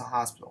admitted to the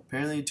hospital.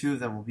 Apparently the two of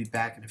them will be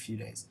back in a few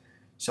days.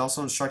 She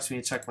also instructs me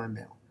to check my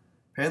mail.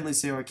 Apparently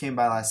Sayori came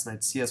by last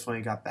night to see us when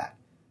he got back.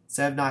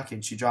 Instead of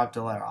knocking, she dropped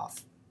a letter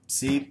off.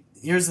 See,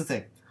 here's the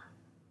thing.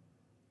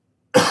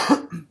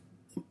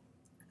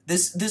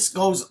 This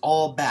goes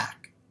all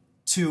back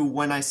to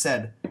when I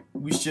said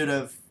we should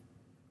have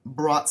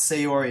brought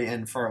Sayori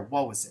in for,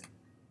 what was it?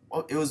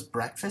 It was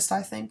breakfast,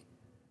 I think?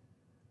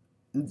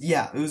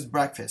 Yeah, it was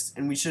breakfast.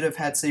 And we should have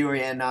had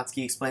Sayori and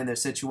Natsuki explain their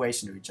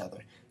situation to each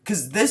other.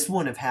 Because this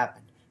wouldn't have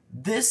happened.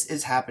 This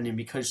is happening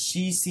because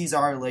she sees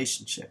our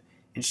relationship.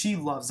 And she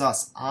loves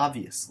us,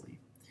 obviously.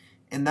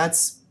 And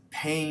that's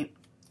pain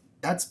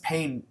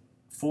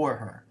for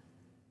her.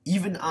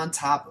 Even on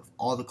top of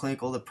all the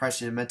clinical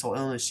depression and mental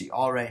illness she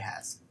already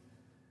has.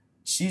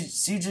 She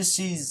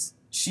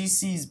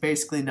sees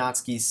basically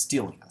Natsuki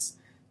stealing us.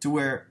 To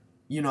where,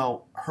 you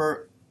know,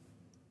 her,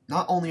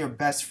 not only her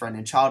best friend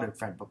and childhood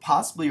friend, but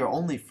possibly her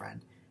only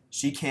friend,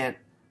 she can't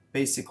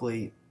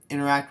basically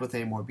interact with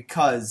anymore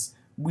because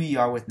we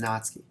are with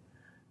Natsuki.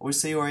 Or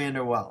Sayori and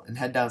her well, and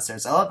head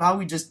downstairs. I love how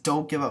we just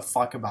don't give a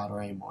fuck about her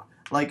anymore.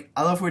 Like,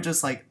 I love we're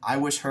just like, I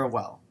wish her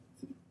well.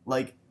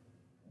 Like,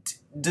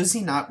 does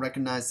he not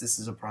recognize this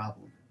as a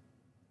problem?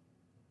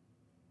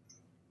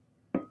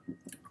 I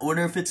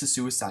wonder if it's a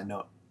suicide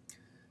note.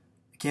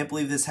 I can't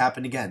believe this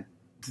happened again.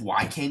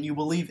 Why can't you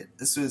believe it?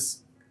 This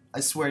was, I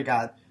swear to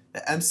God,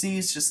 the MC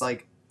is just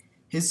like,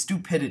 his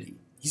stupidity.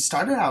 He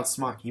started out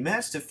smart. He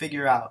managed to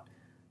figure out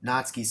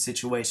Natsuki's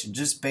situation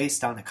just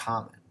based on a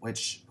comment,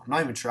 which I'm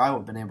not even sure I would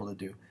have been able to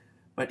do.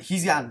 But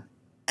he's gotten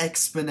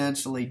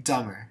exponentially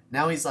dumber.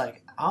 Now he's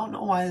like, I don't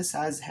know why this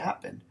has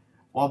happened.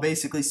 While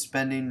basically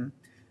spending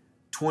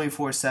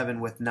 24/7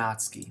 with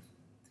Natsuki.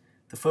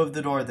 The foot of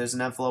the door, there's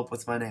an envelope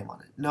with my name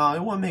on it. No,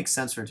 it wouldn't make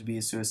sense for it to be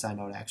a suicide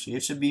note, actually.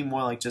 It should be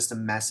more like just a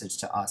message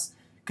to us.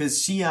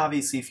 Because she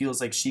obviously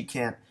feels like she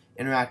can't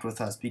interact with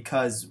us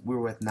because we're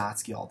with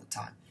Natsuki all the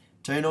time.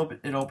 Turning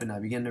it open, I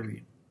begin to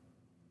read.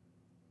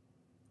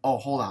 Oh,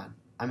 hold on.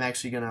 I'm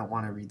actually going to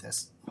want to read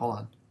this.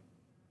 Hold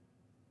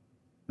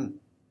on.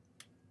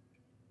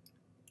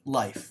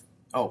 Life.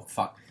 Oh,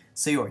 fuck.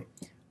 Sayori.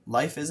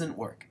 Life isn't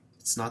work.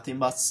 It's nothing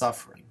but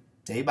suffering.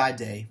 Day by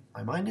day,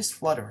 my mind is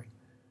fluttering.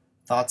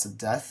 Thoughts of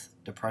death,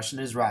 depression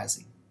is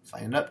rising. If I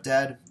end up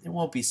dead, it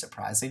won't be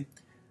surprising.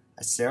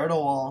 I stare at a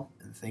wall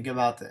and think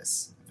about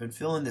this. I've been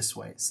feeling this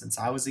way since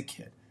I was a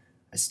kid.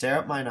 I stare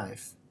at my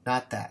knife.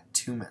 Not that,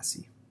 too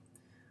messy.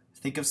 I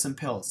think of some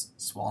pills,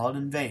 swallowed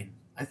in vain.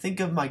 I think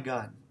of a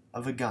gun,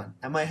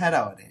 and my head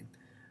I would aim.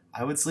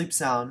 I would sleep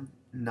sound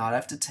and not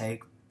have to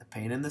take the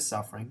pain and the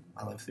suffering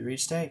I live through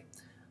each day.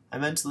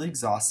 I'm mentally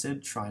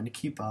exhausted, trying to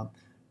keep up,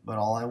 but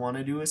all I want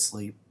to do is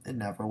sleep and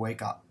never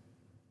wake up.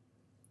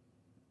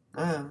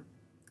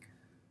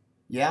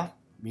 Yeah,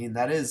 I mean,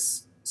 that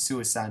is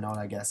suicide note,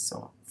 I guess,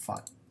 so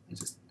fuck. I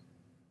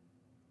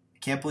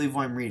can't believe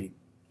what I'm reading.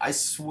 I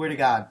swear to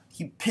God,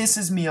 he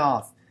pisses me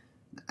off.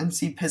 The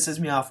MC pisses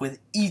me off with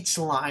each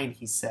line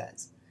he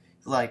says.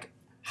 Like,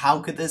 how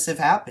could this have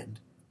happened?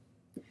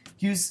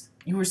 You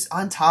were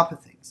on top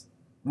of things.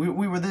 We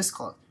were this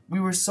close.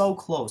 We were so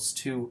close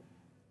to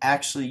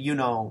actually,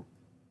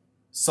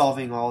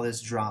 solving all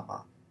this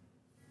drama.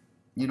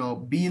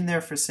 Being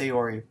there for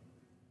Sayori,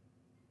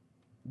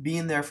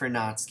 being there for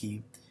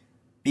Natsuki,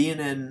 being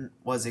in,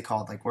 what's it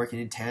called, like working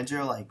in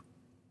Tanjiro, like,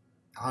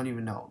 I don't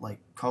even know, like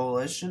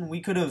coalition, we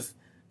could have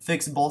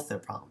fixed both their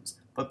problems.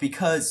 But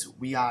because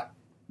we got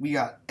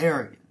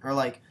arrogant, or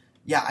like,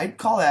 yeah, I'd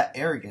call that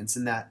arrogance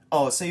in that,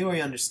 oh,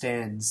 Sayori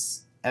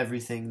understands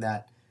everything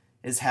that,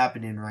 is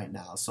happening right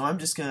now. So I'm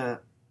just going to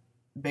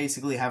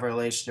basically have a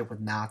relationship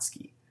with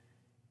Natsuki.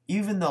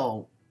 Even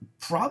though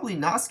probably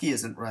Natsuki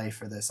isn't ready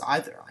for this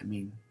either. I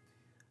mean,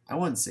 I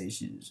wouldn't say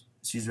she's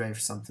ready for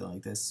something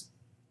like this.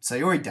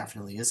 Sayori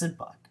definitely isn't,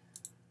 but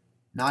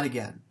not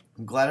again.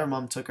 I'm glad her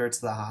mom took her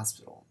to the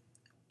hospital.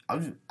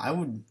 I'm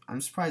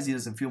surprised he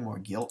doesn't feel more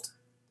guilt.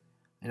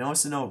 I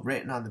noticed a note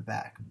written on the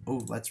back.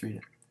 Oh, let's read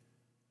it.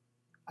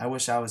 I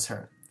wish I was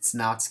her. It's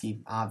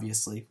Natsuki,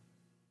 obviously.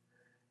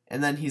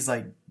 And then he's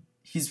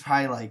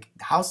probably like,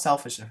 how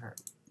selfish of her.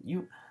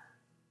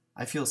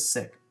 I feel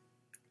sick.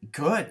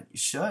 Good, you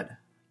should.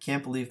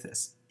 Can't believe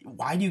this.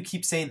 Why do you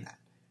keep saying that?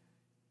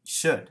 You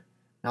should.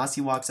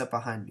 Natsuki walks up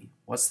behind me.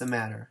 What's the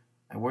matter?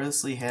 I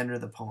wordlessly hand her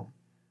the poem.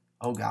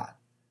 Oh God.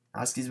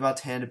 Natsuki's about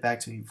to hand it back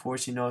to me before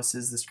she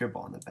notices the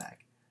scribble on the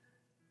back.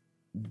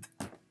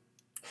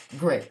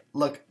 Great.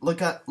 Look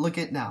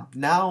at now.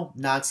 Now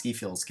Natsuki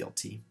feels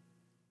guilty.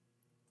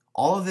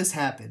 All of this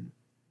happened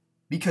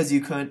because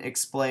you couldn't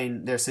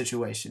explain their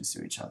situations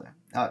to each other.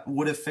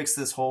 Would have fixed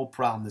this whole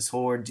problem, this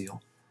whole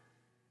ordeal.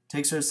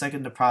 Takes her a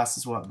second to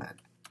process what it meant.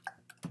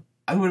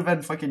 I would have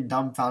been fucking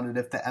dumbfounded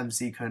if the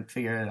MC couldn't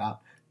figure it out,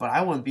 but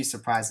I wouldn't be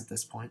surprised at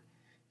this point.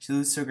 She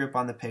loses her grip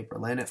on the paper,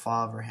 letting it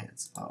fall out of her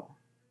hands. Oh.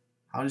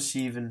 How does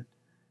she even...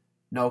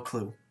 No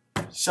clue.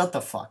 Shut the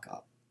fuck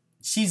up.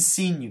 She's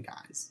seen you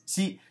guys.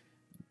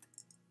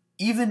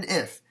 Even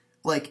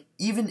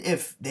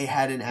if they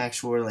had an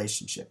actual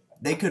relationship,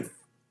 they could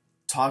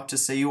talk to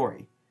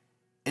Sayori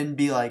and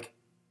be like,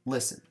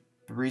 listen,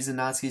 the reason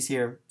Natsuki's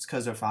here is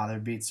because her father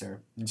beats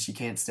her and she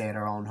can't stay at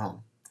her own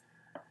home.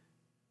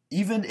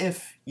 Even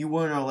if you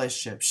were in a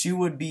relationship, she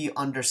would be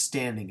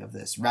understanding of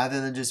this rather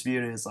than just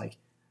viewing it as like,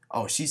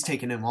 oh, she's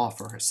taking him off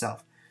for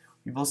herself.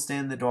 We both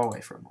stand in the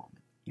doorway for a moment.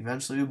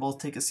 Eventually, we both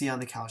take a seat on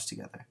the couch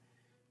together.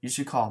 You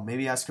should call.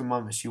 Maybe ask her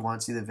mom if she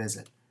wants you to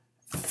visit.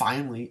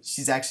 Finally,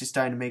 she's actually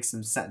starting to make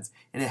some sense.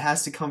 And it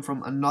has to come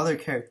from another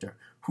character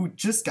who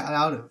just got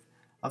out of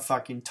a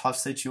fucking tough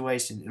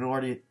situation in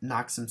order to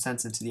knock some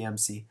sense into the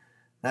MC.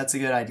 That's a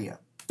good idea.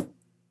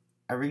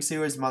 I ring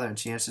Sayori's mother and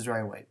she answers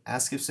right away.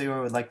 Ask if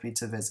Sayori would like me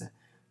to visit.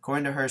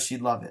 According to her,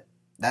 she'd love it.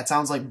 That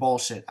sounds like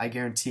bullshit. I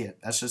guarantee it.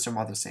 That's just her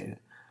mother saying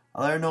it.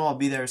 I'll let her know I'll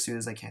be there as soon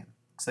as I can.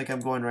 Looks like I'm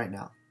going right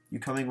now. You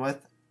coming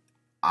with?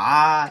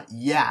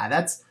 Yeah,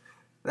 that's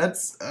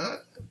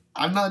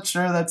I'm not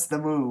sure that's the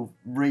move.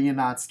 Bring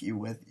Natsuki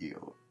with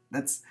you.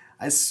 Is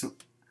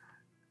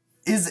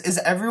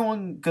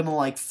everyone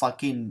gonna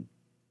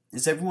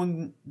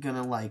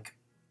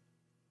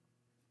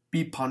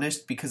be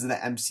punished because of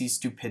the MC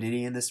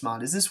stupidity in this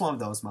mod? Is this one of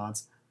those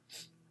mods?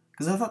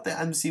 Because I thought the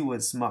MC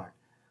was smart.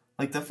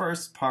 Like the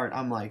first part,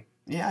 I'm like,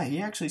 yeah, he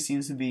actually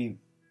seems to be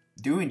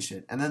doing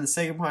shit. And then the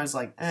second part is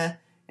like, and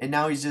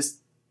now he's just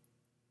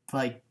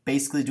like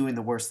basically doing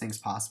the worst things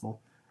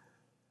possible.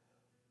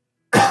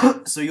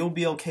 So you'll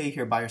be okay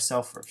here by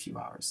yourself for a few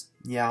hours.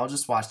 Yeah, I'll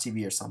just watch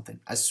TV or something.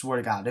 I swear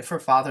to God, if her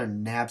father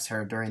nabs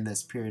her during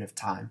this period of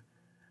time,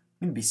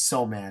 I'm gonna be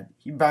so mad.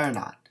 You better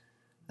not.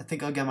 I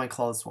think I'll get my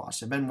clothes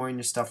washed. I've been wearing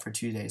your stuff for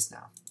 2 days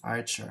now.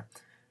 Alright, sure.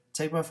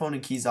 Take my phone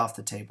and keys off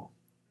the table.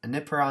 I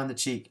nip her on the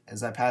cheek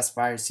as I pass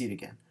by her seat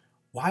again.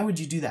 Why would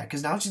you do that?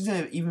 Because now she's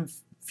gonna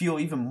feel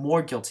even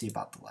more guilty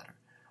about the letter.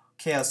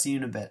 Okay, I'll see you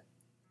in a bit.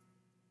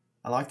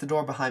 I lock the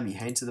door behind me,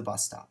 heading to the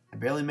bus stop. I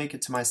barely make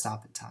it to my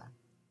stop in time.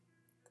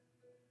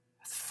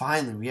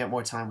 Finally, we get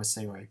more time with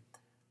Sayori.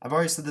 I've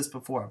already said this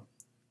before.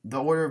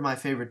 The order of my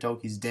favorite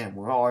Dokis, damn,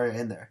 we're already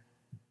in there.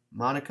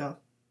 Monica.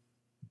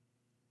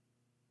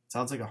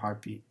 Sounds like a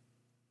heartbeat.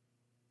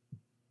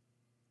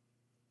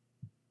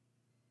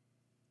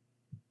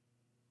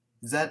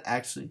 Is that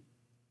actually?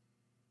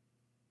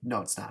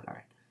 No, it's not.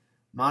 Alright.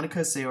 Monica,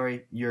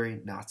 Sayori,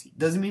 Yuri, Natsuki.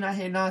 Doesn't mean I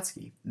hate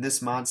Natsuki.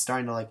 This mod's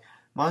starting to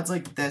mods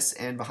like this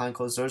and Behind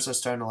Closed Doors are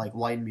starting to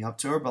lighten me up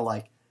to her,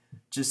 but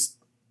just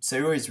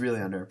Sayori's really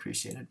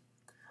underappreciated.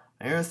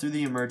 I enter through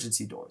the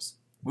emergency doors,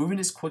 moving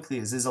as quickly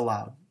as is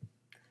allowed.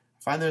 I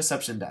find the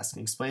reception desk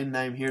and explain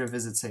that I'm here to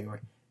visit Sayori.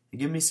 They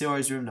give me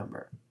Sayori's room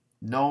number.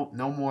 No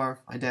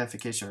more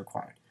identification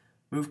required.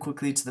 Move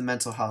quickly to the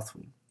mental health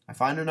wing. I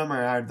find her number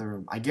out of the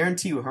room. I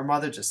guarantee you her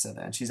mother just said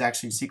that, and she's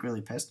actually secretly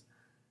pissed.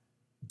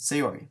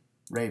 Sayori,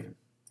 Raven.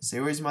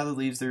 Sayori's mother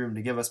leaves the room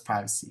to give us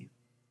privacy.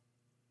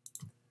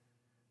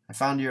 I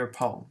found your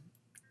poem.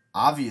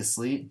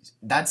 Obviously,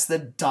 that's the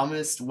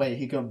dumbest way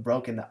he could have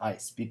broken the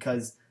ice,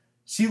 because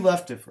she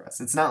left it for us.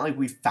 It's not like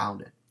we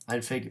found it. I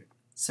figured.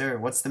 Sarah,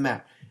 what's the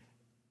matter?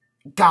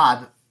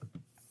 God,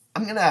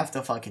 I'm gonna have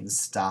to fucking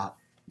stop.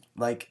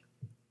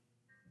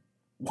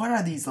 What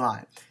are these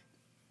lines?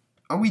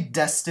 Are we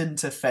destined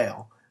to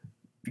fail?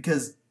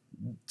 Because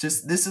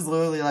this is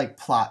literally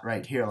plot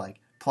right here,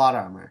 plot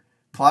armor.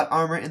 Plot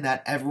armor in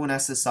that everyone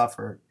has to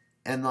suffer,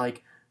 and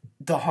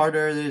the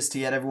harder it is to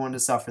get everyone to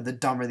suffer, the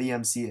dumber the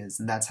MC is,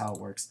 and that's how it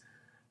works.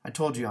 I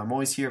told you, I'm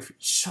always here for...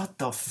 Shut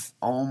the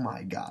oh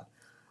my God.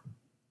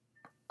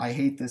 I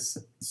hate this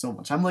so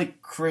much. I'm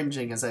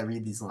cringing as I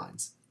read these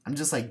lines. I'm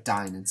just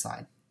dying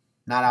inside.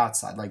 Not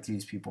outside like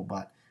these people,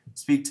 but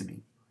speak to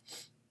me.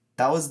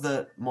 That was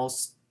the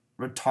most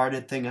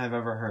retarded thing I've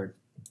ever heard.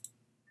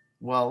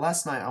 Well,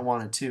 last night I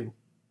wanted to.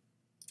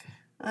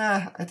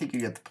 I think you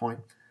get the point.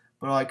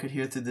 But all I could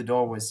hear through the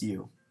door was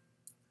you.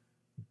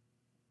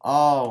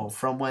 Oh,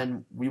 from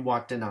when we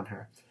walked in on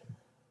her.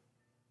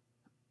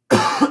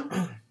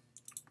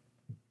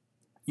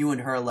 You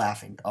and her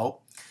laughing. Oh,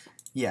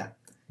 yeah.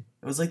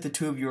 It was like the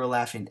two of you were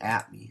laughing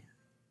at me.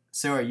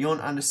 Sarah, you don't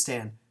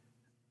understand.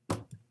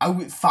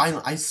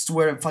 I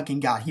swear to fucking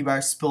God, he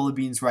better spill the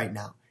beans right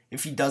now.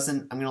 If he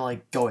doesn't, I'm gonna,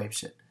 like, go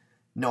apeshit.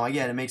 No, I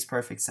get it. It makes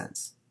perfect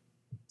sense.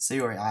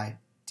 Sayori,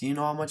 do you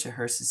know how much it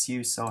hurts to see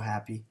you so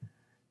happy?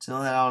 To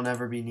know that I'll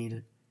never be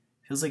needed?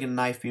 Feels like a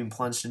knife being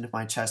plunged into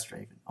my chest,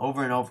 Raven.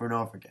 Over and over and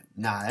over again.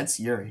 Nah, that's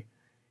Yuri.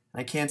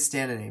 I can't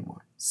stand it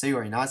anymore.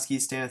 Sayori, Natsuki,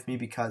 stand with me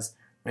because,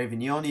 Raven,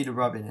 you don't need to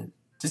rub it in.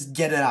 Just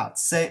get it out.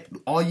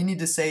 All you need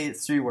to say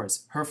is 3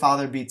 words. Her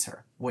father beats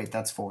her. Wait,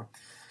 that's 4.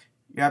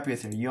 You're happy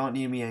with her. You don't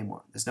need me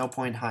anymore. There's no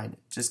point in hiding it.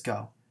 Just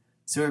go.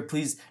 Sayori,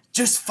 please,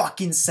 just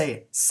fucking say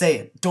it. Say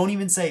it. Don't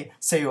even say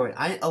Sayori.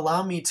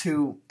 Allow me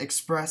to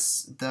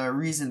express the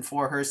reason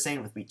for her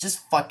staying with me.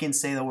 Just fucking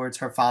say the words,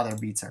 her father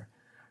beats her.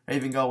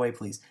 Raven, go away,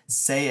 please.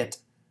 Say it.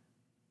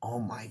 Oh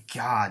my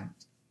God.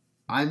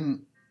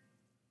 I'm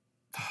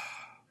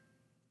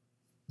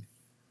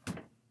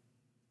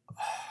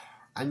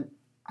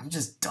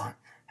just done.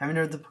 Having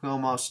heard the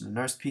commotion, the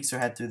nurse peeks her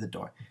head through the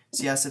door.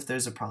 She asks if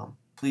there's a problem.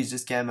 Please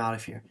just get him out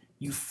of here.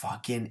 You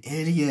fucking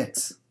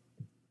idiot.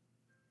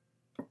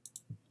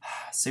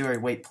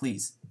 Sayori, wait,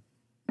 please.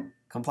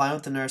 Complying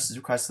with the nurse's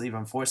request to leave,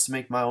 I'm forced to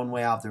make my own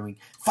way out of the ring.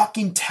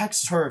 Fucking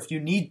text her if you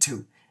need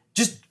to.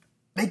 Just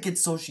make it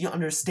so she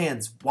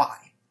understands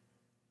why.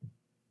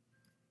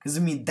 Because,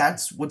 I mean,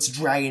 that's what's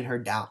dragging her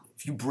down.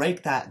 If you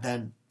break that,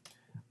 then,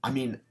 I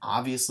mean,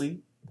 obviously,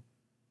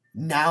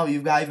 now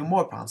you've got even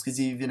more problems. Because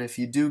even if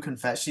you do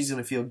confess, she's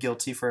going to feel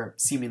guilty for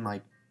seeming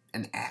like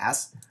an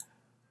ass.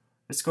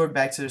 Escorted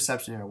back to the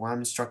reception area where I'm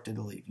instructed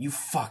to leave. You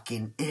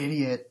fucking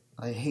idiot.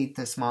 I hate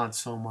this mod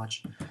so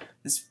much.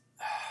 As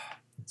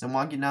I'm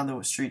walking down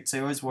the street,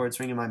 Sayori's words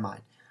ring in my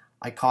mind.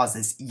 I caused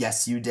this.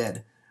 Yes, you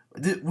did.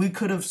 We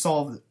could have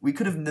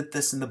nipped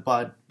this in the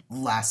bud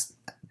last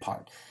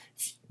part.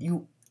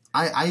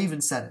 I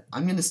even said it.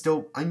 I'm gonna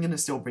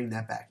still bring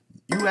that back.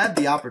 You had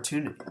the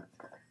opportunity.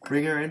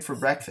 Bring her in for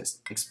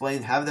breakfast.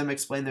 Have them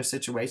explain their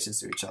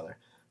situations to each other,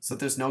 so that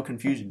there's no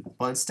confusion.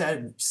 But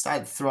instead, you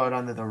decided to throw it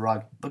under the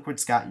rug. Look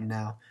what's got you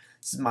now.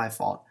 This is my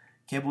fault.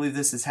 Can't believe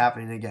this is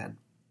happening again.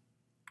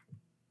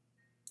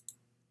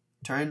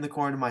 Turning the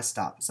corner to my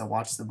stop as I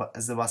watch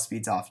as the bus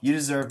speeds off. You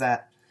deserve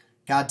that.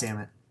 God damn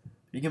it.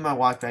 You get my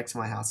walk back to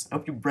my house. I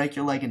hope you break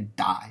your leg and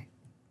die.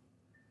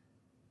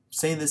 I'm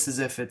saying this as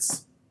if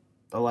it's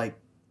a,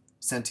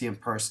 sentient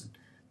person.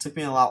 It took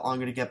me a lot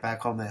longer to get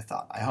back home than I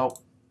thought. I hope...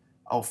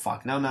 Oh,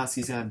 fuck. Now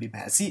Natsuki's gonna be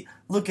mad. See,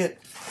 look at...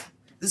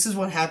 This is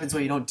what happens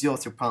when you don't deal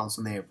with your problems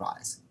when they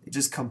arise. They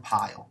just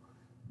compile.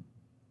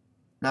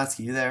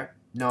 Natsuki, you there?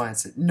 No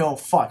answer. No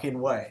fucking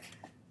way.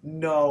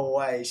 No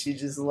way. She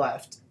just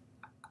left.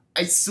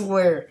 I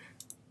swear.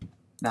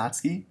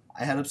 Natsuki,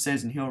 I head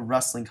upstairs and hear a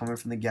rustling coming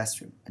from the guest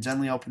room. I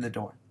gently open the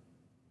door.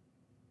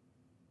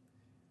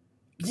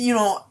 You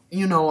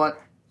know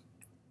what?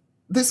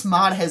 This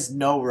mod has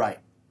no right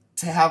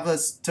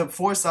to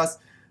force us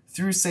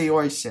through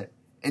Sayori shit.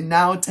 And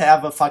now to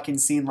have a fucking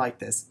scene like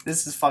this.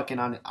 This is fucking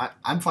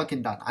I'm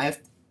fucking done.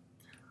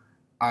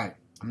 Alright,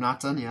 I'm not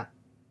done yet.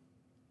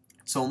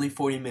 It's only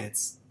 40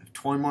 minutes. I have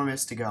 20 more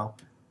minutes to go.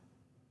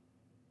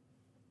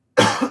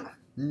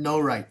 No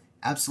right.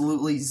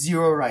 Absolutely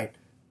zero right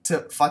to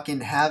fucking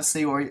have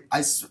Sayori.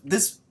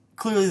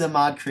 Clearly the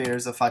mod creator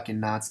is a fucking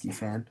Natsuki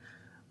fan.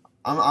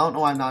 I don't know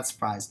why I'm not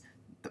surprised.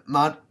 The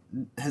mod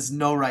has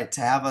no right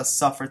to have us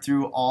suffer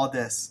through all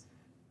this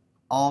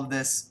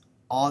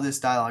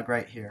dialogue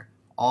right here.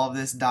 All of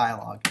this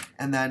dialogue.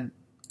 And then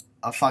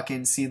a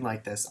fucking scene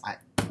like this.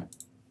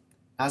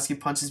 Natsuki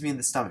punches me in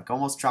the stomach,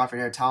 almost dropping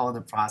her towel in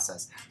the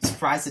process. I'm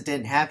surprised it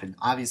didn't happen.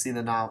 Obviously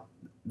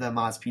the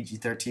mod's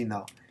PG-13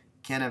 though.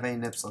 Can't have any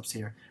nip slips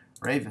here.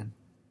 Raven,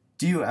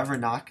 do you ever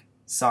knock?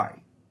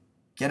 Sorry.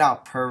 Get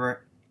out,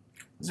 pervert.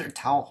 What's her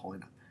towel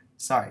holding up?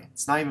 Sorry,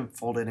 it's not even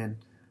folded in.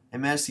 I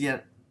managed to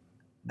get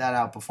that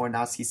out before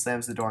Natsuki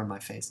slams the door in my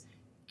face.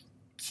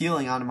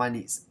 Keeling onto my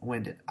knees,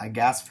 winded, I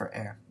gasp for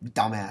air.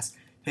 Dumbass.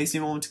 Takes me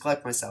a moment to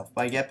collect myself,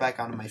 but I get back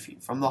onto my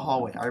feet. From the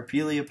hallway, I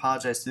repeatedly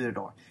apologize through the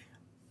door.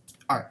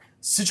 Alright,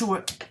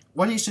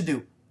 what you should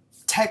do,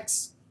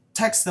 text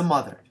the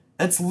mother.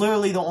 That's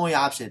literally the only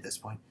option at this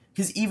point.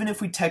 Because even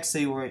if we text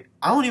Sayori,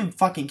 I don't even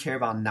fucking care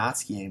about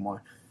Natsuki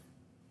anymore.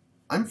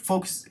 I'm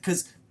focused,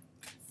 because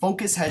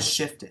focus has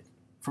shifted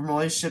from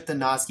relationship to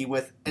Natsuki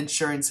with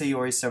ensuring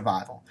Sayori's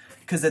survival.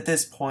 Because at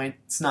this point,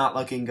 it's not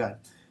looking good.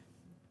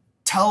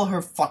 Tell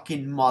her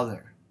fucking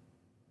mother.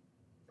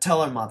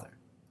 Tell her mother.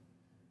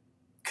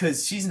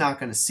 Because she's not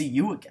going to see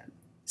you again.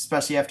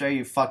 Especially after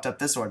you fucked up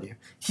this ordeal.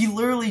 He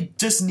literally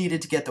just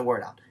needed to get the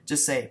word out.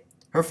 Just say,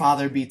 her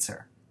father beats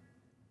her.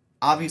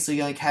 Obviously,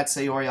 you catch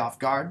Sayori off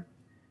guard.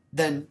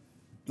 Then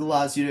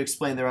allows you to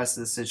explain the rest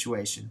of the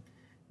situation.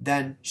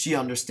 Then she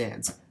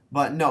understands.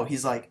 But no,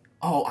 he's like,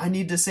 oh, I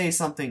need to say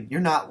something. You're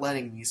not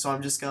letting me, so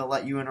I'm just going to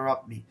let you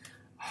interrupt me.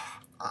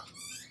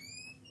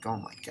 Oh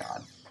my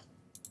god.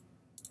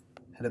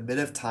 Had a bit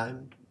of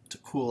time to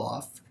cool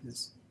off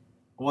because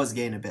it was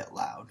getting a bit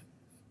loud.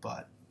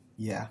 But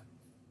yeah.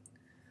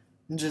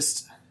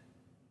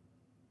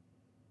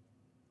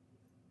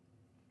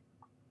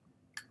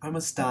 I'm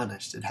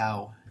astonished at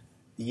how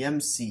the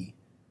MC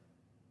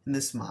in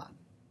this mod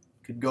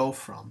could go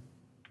from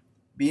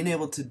being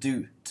able to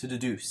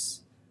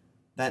deduce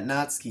that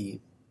Natsuki,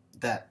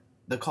 that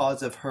the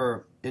cause of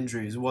her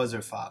injuries was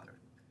her father,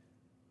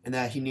 and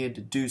that he needed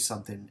to do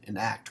something and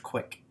act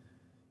quick,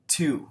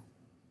 to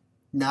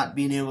not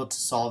being able to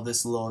solve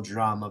this little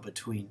drama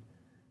between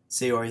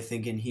Sayori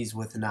thinking he's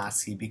with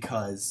Natsuki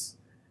because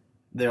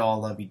they're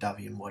all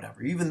lovey-dovey and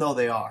whatever, even though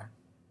they are.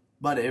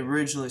 But it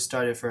originally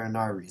started for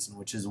another reason,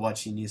 which is what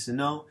she needs to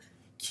know.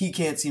 He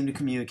can't seem to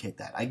communicate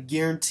that. I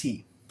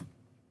guarantee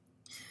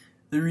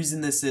the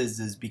reason this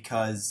is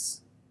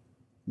because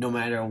no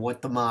matter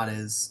what the mod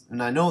is,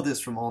 and I know this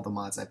from all the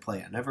mods I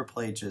play, I never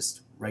play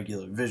just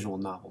regular visual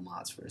novel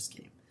mods for this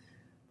game,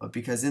 but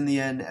because in the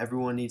end,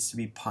 everyone needs to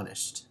be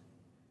punished.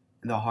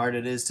 And the harder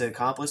it is to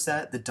accomplish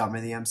that, the dumber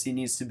the MC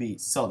needs to be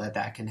so that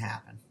that can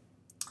happen.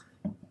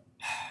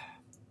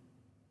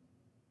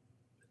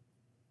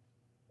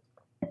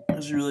 I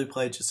should really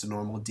play just a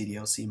normal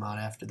DDLC mod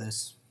after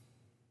this.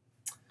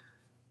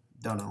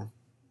 Don't know.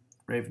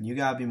 Raven, you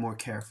gotta be more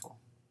careful.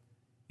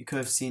 You could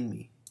have seen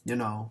me. You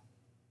know.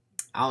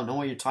 I don't know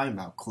what you're talking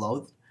about.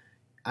 Clothed?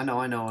 I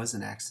know, it was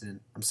an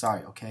accident. I'm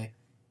sorry, okay?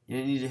 You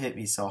didn't need to hit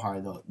me so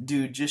hard, though.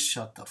 Dude, just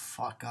shut the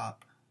fuck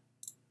up.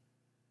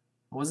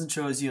 I wasn't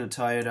sure it was you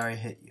until I had already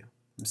hit you.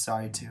 I'm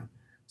sorry, too.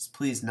 Just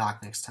please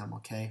knock next time,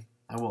 okay?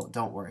 I will,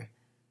 don't worry.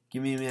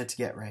 Give me a minute to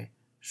get ready.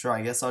 Sure,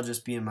 I guess I'll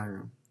just be in my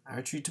room. I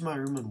retreat to my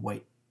room and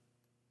wait.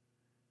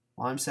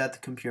 While I'm sat at the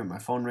computer, my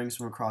phone rings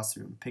from across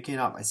the room. Picking it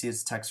up, I see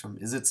it's a text from,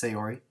 is it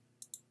Sayori?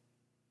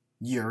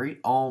 Yuri?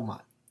 Oh my.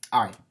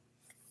 Alright.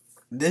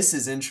 This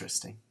is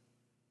interesting.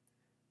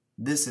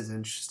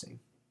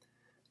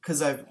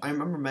 Because I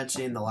remember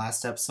mentioning in the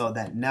last episode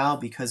that now,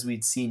 because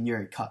we'd seen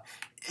Yuri cut,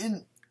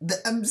 and the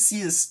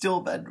MC has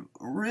still been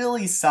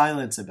really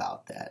silent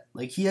about that.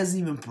 Like, he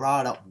hasn't even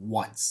brought it up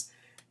once.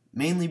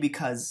 Mainly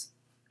because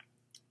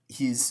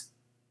he's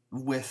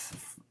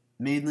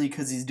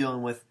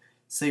dealing with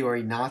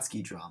Sayori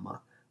Natsuki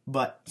drama.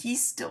 But he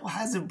still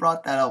hasn't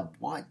brought that up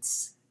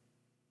once.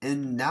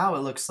 And now it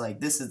looks like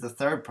this is the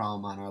third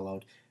problem on our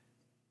load.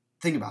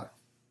 Think about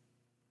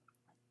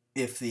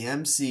it. If the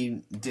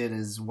MC did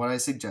as what I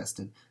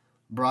suggested,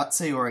 brought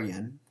Sayori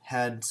in,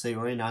 had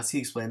Sayori and Natsuki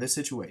explain their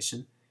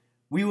situation,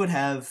 we would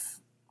have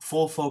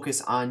full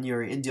focus on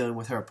Yuri and dealing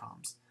with her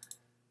problems.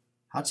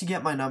 How'd you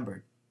get my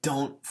number?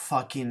 Don't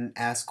fucking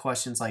ask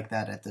questions like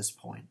that at this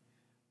point.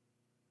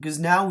 Because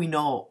now we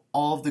know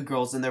all of the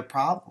girls and their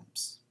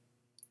problems.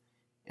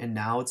 And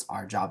now it's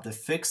our job to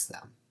fix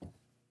them.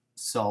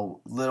 So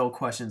little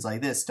questions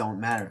like this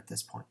don't matter at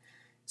this point.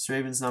 It's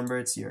Raven's number,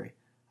 it's Yuri.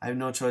 I have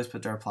no choice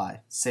but to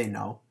reply. Say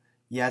no.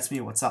 Yeah, it's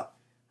me, what's up?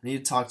 I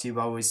need to talk to you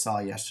about what we saw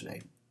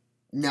yesterday.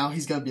 Now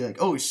he's gonna be like,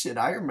 oh shit,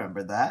 I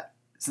remember that.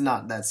 It's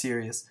not that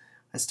serious.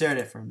 I stared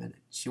at it for a minute.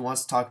 She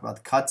wants to talk about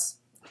the cuts?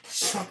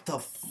 Shut the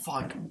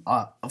fuck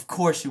up. Of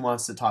course she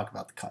wants to talk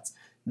about the cuts.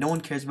 No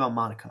one cares about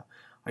Monica.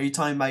 Are you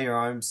talking about your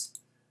arms?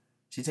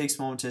 She takes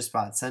a moment to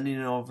respond,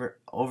 sending it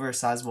over a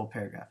sizable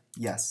paragraph.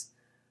 Yes.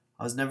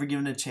 I was never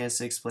given a chance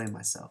to explain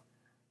myself.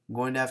 I'm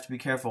going to have to be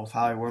careful with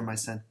how I word my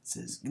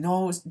sentences.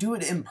 No, do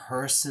it in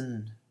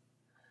person.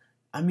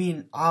 I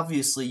mean,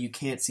 obviously you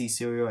can't see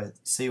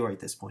Sayori at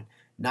this point.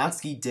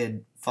 Natsuki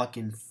did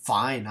fucking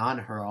fine on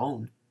her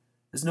own.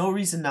 There's no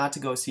reason not to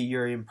go see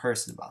Yuri in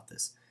person about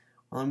this.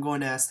 Well, I'm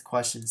going to ask the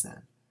questions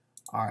then.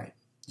 Alright.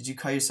 Did you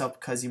cut yourself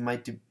because you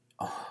might do...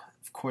 Oh,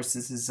 of course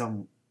this is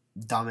some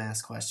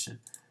dumbass question.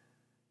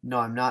 No,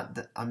 I'm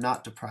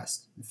not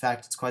depressed. In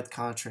fact, it's quite the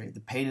contrary. The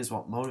pain is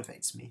what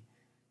motivates me.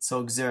 It's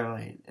so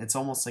exhilarating. It's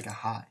almost like a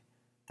high.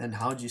 Then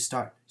how'd you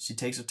start? She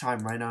takes her time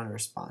writing out her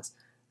response.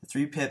 The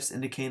 3 pips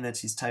indicating that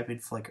she's typing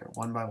flicker,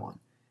 one by one.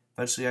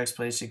 Eventually our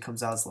explanation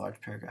comes out as a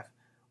large paragraph.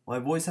 Well,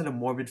 I've always had a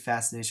morbid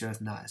fascination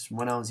with knives from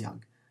when I was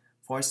young.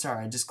 Before I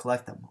started, I just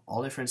collect them.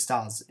 All different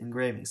styles,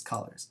 engravings,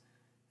 colors.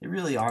 They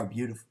really are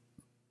beautiful.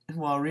 And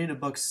while reading a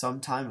book some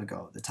time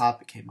ago, the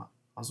topic came up.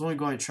 I was only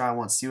going to try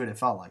once, see what it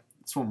felt like.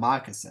 That's what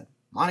Monica said.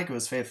 Monica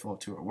was faithful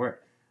to her word.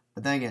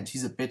 But then again,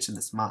 she's a bitch in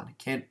this mod.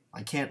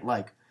 I can't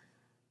like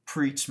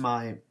preach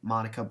my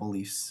Monica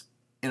beliefs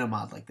in a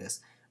mod like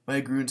this. But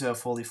it grew into a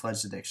fully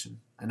fledged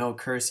addiction. I know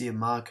courtesy of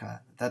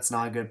Monica, that's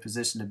not a good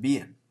position to be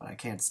in, but I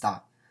can't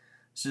stop.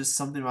 It's just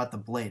something about the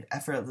blade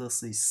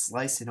effortlessly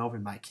slicing over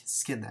my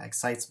skin that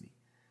excites me.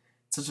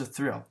 It's such a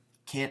thrill.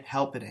 Can't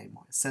help it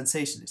anymore. The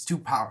sensation is too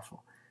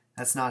powerful.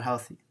 That's not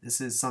healthy.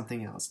 This is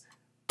something else.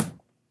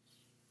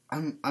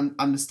 I'm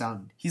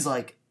astounded. He's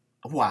like,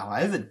 wow,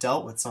 I haven't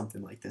dealt with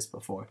something like this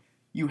before.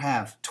 You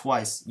have,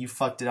 twice. You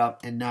fucked it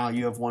up, and now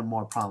you have one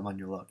more problem on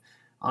your load.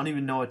 I don't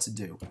even know what to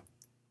do.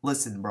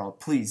 Listen, bro,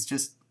 please,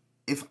 just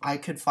if I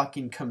could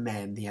fucking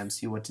command the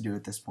MC what to do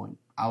at this point,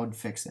 I would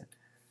fix it.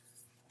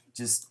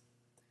 Just,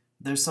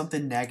 there's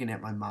something nagging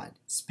at my mind.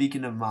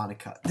 Speaking of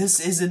Monica, this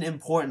isn't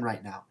important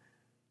right now.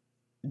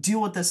 Deal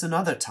with this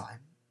another time.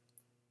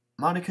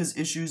 Monica's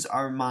issues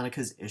are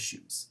Monica's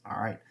issues,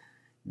 alright?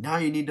 Now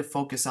you need to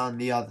focus on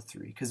the other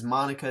three, because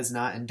Monica is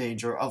not in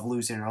danger of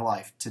losing her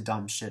life to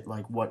dumb shit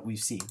like what we've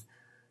seen.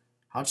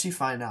 How'd she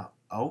find out?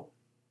 Oh?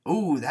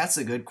 Ooh, that's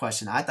a good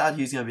question. I thought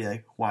he was going to be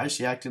like, why is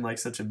she acting like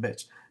such a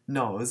bitch?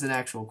 No, it was an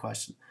actual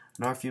question.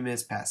 Another few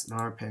minutes passed,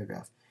 another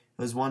paragraph.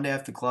 It was one day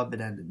after the club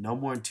had ended, no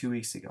more than 2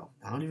 weeks ago.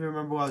 I don't even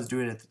remember what I was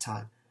doing at the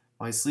time.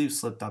 My sleeve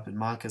slipped up and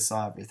Monica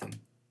saw everything.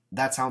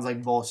 That sounds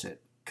like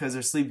bullshit, because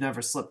her sleeve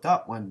never slipped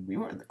up when we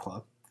were in the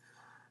club.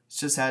 It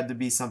just had to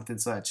be something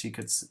so that she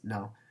could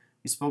know.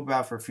 We spoke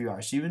about it for a few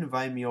hours. She even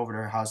invited me over to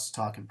her house to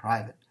talk in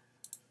private.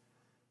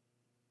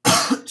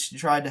 She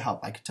tried to help.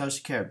 I could tell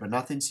she cared, but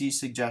nothing she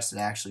suggested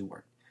actually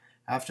worked.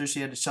 After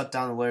she had to shut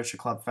down the Literature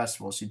Club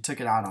Festival, she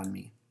took it out on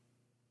me.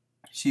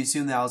 She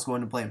assumed that I was going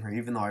to blame her,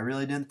 even though I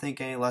really didn't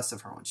think any less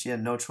of her when she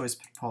had no choice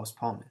but to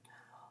postpone it.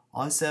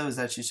 All I said was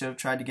that she should have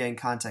tried to get in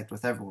contact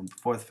with everyone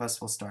before the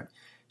festival started.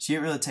 She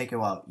didn't really take it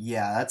well.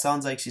 Yeah, that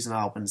sounds like she's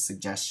not open to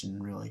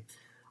suggestion, really.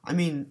 I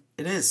mean,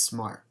 it is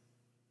smart.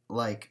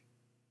 Like,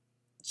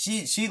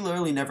 she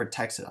literally never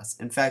texted us.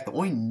 In fact, the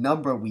only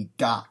number we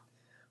got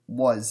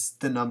was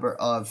the number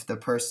of the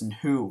person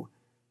who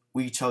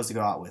we chose to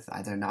go out with,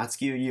 either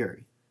Natsuki or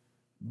Yuri.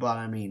 But,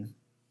 I mean,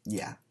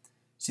 yeah.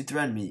 She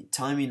threatened me,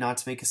 telling me not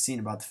to make a scene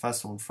about the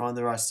festival in front of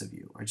the rest of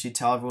you, or she'd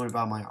tell everyone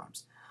about my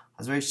arms.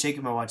 I was very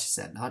shaken by what she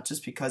said, not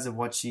just because of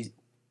what she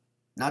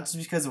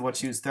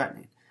was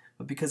threatening,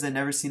 but because I'd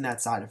never seen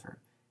that side of her.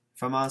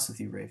 If I'm honest with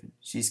you, Raven,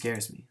 she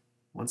scares me.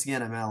 Once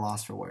again, I'm at a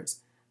loss for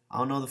words. I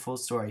don't know the full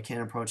story. I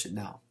can't approach it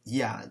now.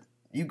 Yeah,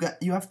 you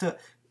have to.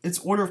 It's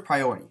order of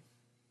priority.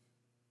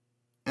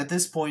 At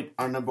this point,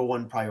 our number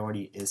one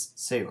priority is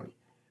Sayori.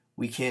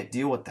 We can't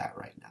deal with that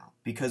right now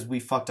because we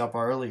fucked up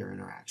our earlier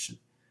interaction.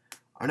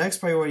 Our next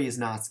priority is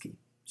Natsuki.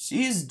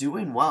 She's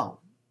doing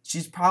well.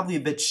 She's probably a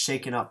bit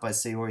shaken up by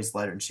Sayori's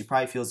letter, and she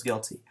probably feels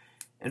guilty.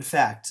 In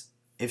fact,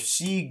 if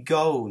she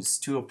goes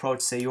to approach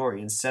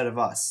Sayori instead of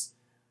us,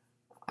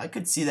 I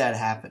could see that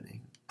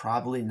happening.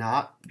 Probably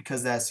not,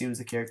 because that assumes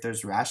the character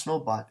is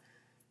rational, but...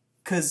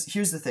 Because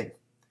here's the thing.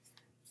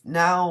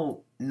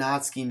 Now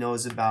Natsuki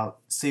knows about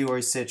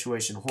Sayori's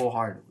situation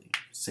wholeheartedly.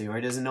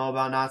 Sayori doesn't know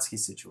about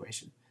Natsuki's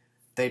situation.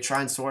 They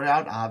try and sort it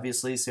out.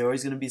 Obviously,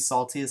 Sayori's going to be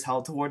salty as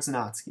hell towards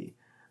Natsuki.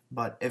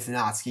 But if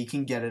Natsuki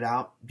can get it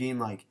out, being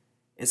like,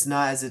 it's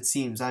not as it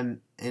seems,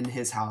 I'm in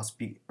his house.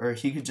 Or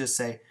he could just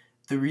say,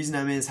 the reason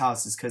I'm in his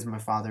house is because my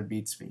father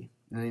beats me,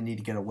 and I need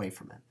to get away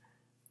from him.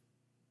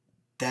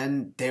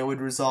 Then they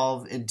would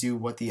resolve and do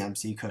what the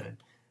MC couldn't.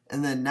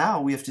 And then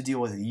now we have to deal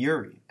with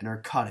Yuri and her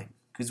cutting,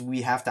 because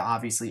we have to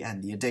obviously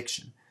end the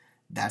addiction.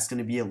 That's going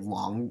to be a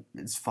long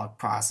as fuck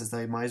process that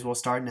we might as well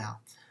start now.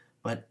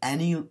 But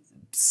any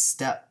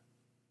step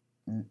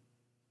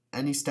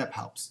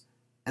helps.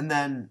 And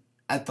then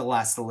at the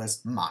last of the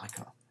list,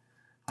 Monica.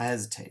 I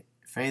hesitate.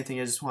 If anything,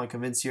 I just want to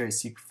convince Yuri to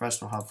seek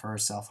professional help for her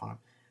self-harm.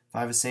 If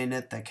I have a say in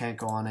it, that can't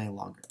go on any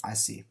longer. I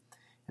see.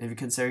 And if you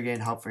consider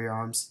getting help for your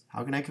arms,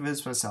 how can I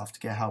convince myself to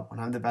get help when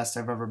I'm the best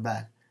I've ever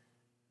been?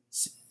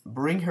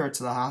 Bring her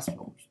to the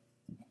hospital.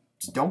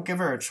 Just don't give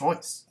her a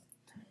choice.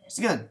 She's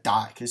gonna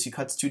die because she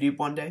cuts too deep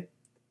one day.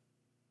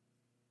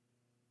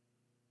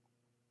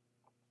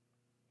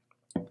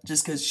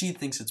 Just because she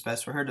thinks it's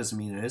best for her doesn't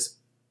mean it is.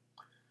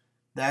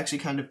 That actually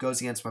kind of goes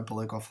against my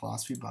political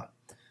philosophy, but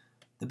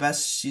the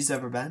best she's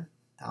ever been,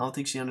 I don't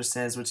think she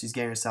understands what she's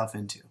getting herself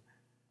into.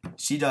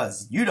 She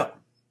does. You don't.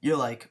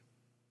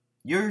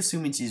 You're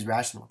assuming she's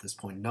rational at this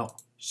point. No.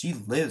 She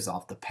lives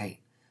off the pain.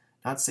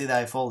 Not to say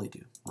that I fully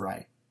do.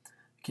 Right.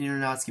 I can hear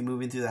Natsuki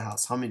moving through the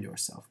house, humming to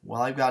herself.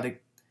 Well, I've got to...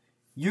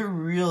 You're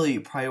really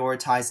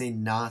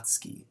prioritizing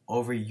Natsuki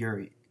over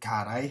Yuri.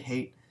 God, I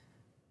hate...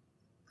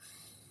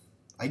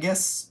 I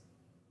guess...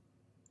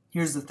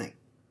 Here's the thing.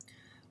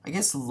 I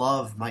guess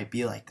love might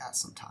be like that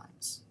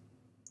sometimes.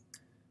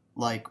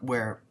 Like,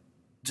 where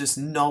just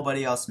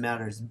nobody else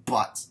matters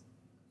but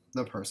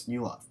the person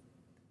you love.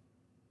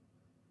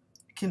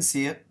 I can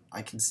see it.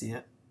 I can see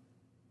it.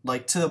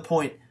 Like, to the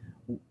point...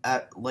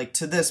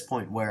 to this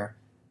point where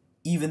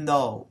even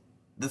though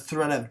the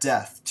threat of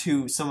death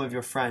to some of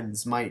your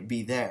friends might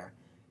be there,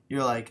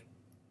 you're like,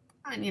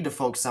 I need to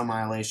focus on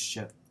my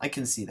relationship. I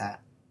can see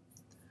that.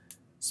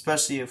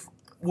 Especially if...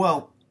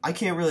 Well, I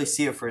can't really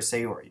see it for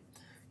Sayori.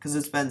 Because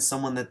it's been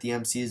someone that the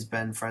MC has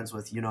been friends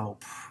with,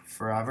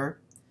 forever.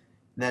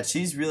 That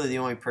she's really the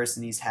only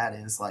person he's had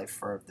in his life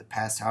for the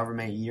past however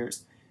many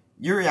years.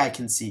 Yuri I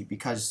can see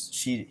because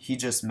he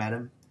just met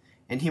him.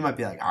 And he might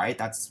be like, alright,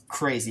 that's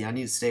crazy. I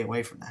need to stay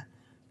away from that.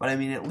 But I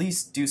mean, at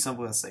least do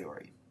something with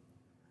Sayori.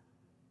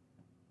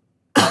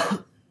 I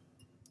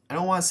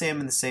don't want to say I'm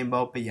in the same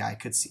boat, but yeah, I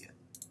could see it.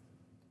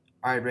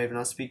 Alright, Raven,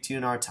 I'll speak to you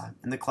in our time.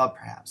 In the club,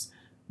 perhaps.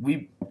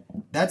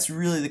 That's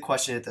really the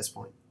question at this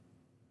point.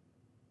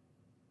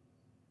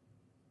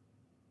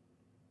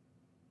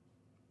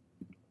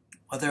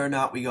 whether or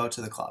not we go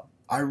to the club.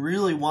 I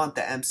really want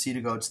the MC to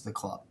go to the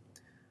club.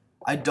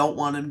 I don't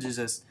want him to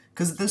just...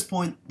 Because at this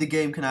point, the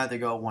game can either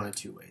go one of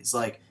two ways.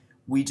 Like,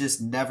 we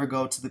just never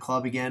go to the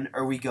club again,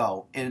 or we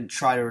go and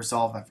try to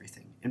resolve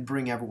everything and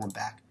bring everyone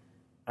back.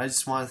 I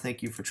just want to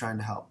thank you for trying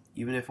to help,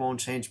 even if it won't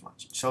change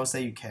much. It shows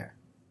that you care.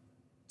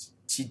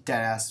 She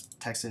deadass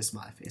texted a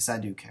smiley face. I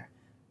do care.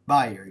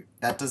 Bye, Yuri.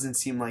 That doesn't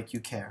seem like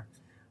you care.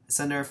 I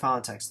send her a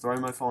final text,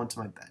 throwing my phone into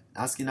my bed.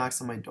 Natsuki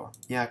knocks on my door.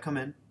 Yeah, come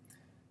in.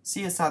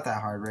 See, it's not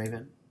that hard,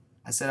 Raven.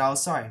 I said I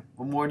was sorry.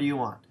 What more do you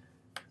want?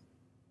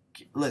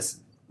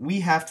 Listen,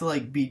 we have to,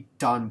 like, be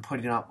done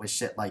putting up with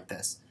shit like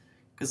this.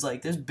 Because,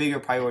 like, there's bigger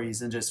priorities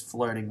than just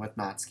flirting with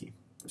Natsuki.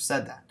 I've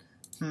said that.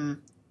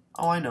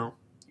 Oh, I know.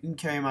 You can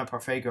carry my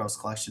Parfait Girls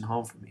collection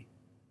home for me.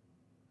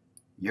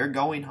 You're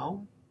going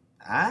home?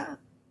 Ah?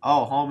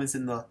 Oh, home is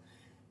in the...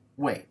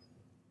 Wait.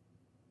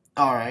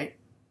 Alright.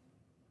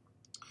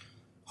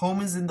 Home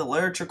is in the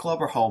literature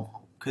club or home?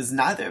 Because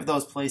neither of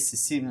those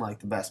places seem like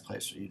the best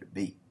place for you to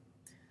be.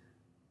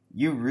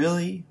 You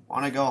really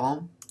want to go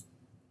home?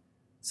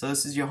 So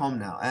this is your home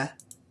now, eh?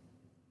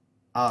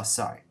 Oh,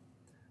 sorry.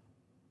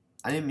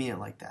 I didn't mean it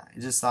like that. I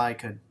just thought I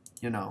could,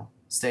 you know,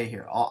 stay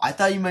here. Oh, I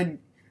thought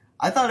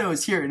it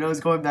was here and it was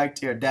going back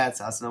to your dad's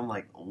house. And I'm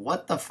like,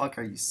 what the fuck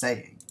are you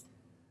saying?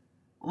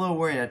 I'm a little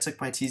worried I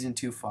took my teasing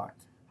too far.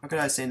 How could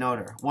I say no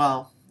to her?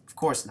 Well, of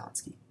course,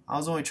 Natsuki. I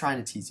was only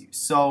trying to tease you.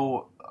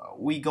 So,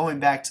 we going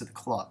back to the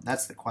club?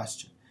 That's the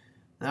question.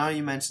 Now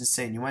you mentioned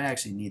staying, you might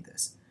actually need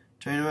this.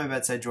 Turning to my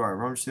bedside drawer, I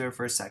rummage through it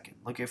for a second,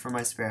 looking for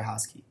my spare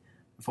house key.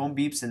 The phone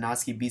beeps and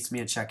Natsuki beats me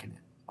at checking it.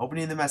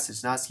 Opening the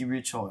message, Natsuki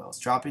recoils,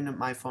 dropping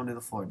my phone to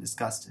the floor,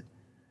 disgusted.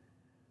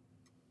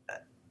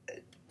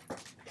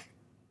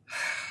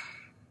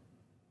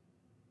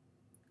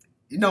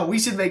 You know, we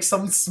should make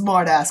some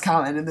smart-ass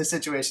comment in this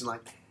situation,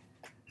 like,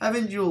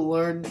 haven't you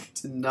learned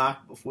to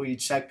knock before you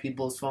check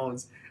people's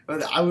phones?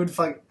 I would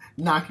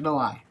not gonna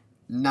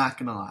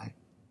lie.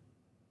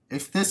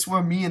 If this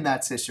were me in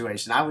that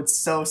situation, I would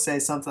so say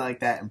something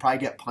like that and probably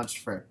get punched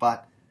for it,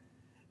 but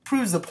it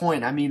proves the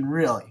point. I mean,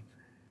 really.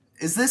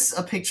 Is this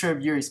a picture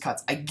of Yuri's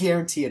cuts? I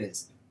guarantee it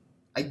is.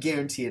 I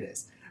guarantee it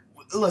is.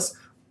 Listen,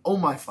 oh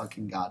my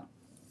fucking god.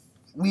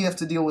 We have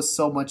to deal with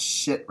so much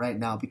shit right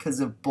now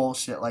because of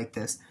bullshit like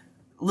this.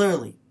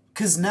 Literally.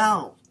 Because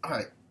now,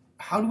 alright,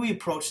 how do we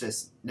approach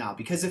this now?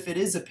 Because if it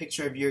is a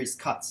picture of Yuri's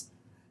cuts,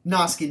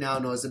 Natsuki now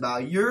knows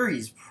about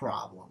Yuri's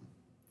problem.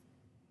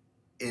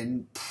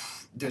 And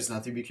there's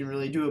nothing we can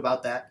really do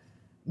about that.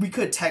 We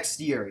could text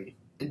Yuri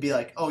and be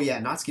like, oh yeah,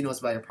 Natsuki knows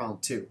about your problem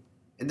too.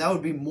 And that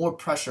would be more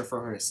pressure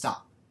for her to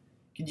stop.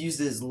 Could use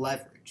it as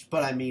leverage.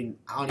 But I mean,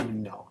 I don't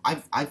even know.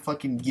 I've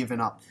fucking given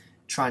up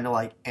trying to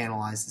like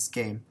analyze this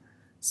game.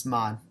 This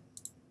mod.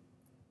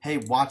 Hey,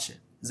 watch it.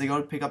 As I go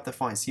to pick up the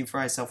phone, I see for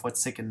myself what's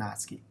sick in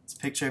Natsuki. It's a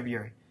picture of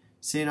Yuri.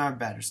 Sitting on our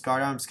bed, her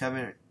scarred arms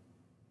covering.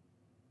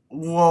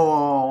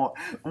 Whoa.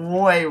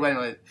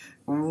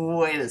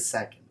 Wait a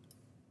second.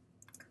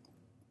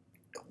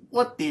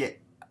 What the...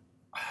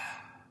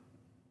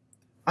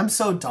 I'm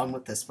so done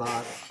with this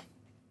mod.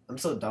 I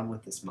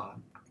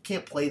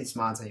can't play these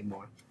mods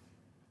anymore.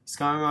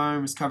 Scarred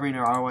arms covering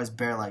her otherwise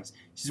bare legs.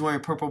 She's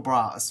wearing a purple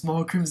bra, a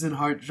small crimson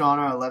heart drawn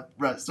on her left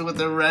breast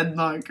with a red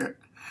marker.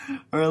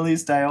 Or at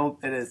least I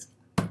hope it is.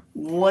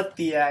 What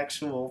the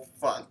actual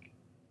fuck?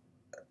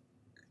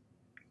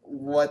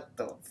 What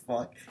the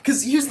fuck?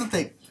 Because here's the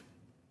thing.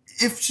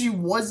 If she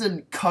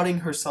wasn't cutting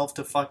herself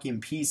to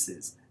fucking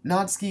pieces,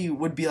 Natsuki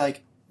would be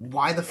like,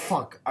 why the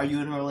fuck are you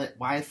in her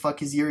why the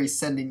fuck is Yuri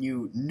sending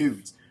you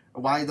nudes?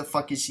 Or why the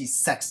fuck is she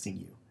sexting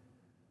you?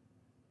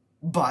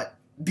 But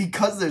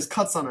because there's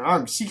cuts on her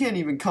arm, she can't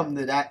even come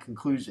to that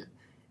conclusion.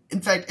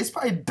 In fact, it's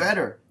probably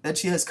better that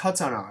she has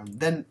cuts on her arm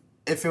than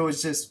if it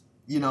was just,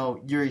 you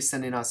know, Yuri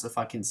sending us a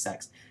fucking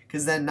sext.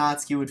 Because then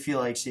Natsuki would feel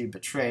like she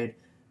betrayed,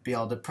 be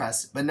all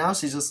depressed. But now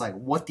she's just like,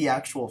 what the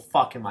actual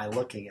fuck am I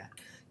looking at?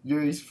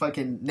 Yuri's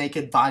fucking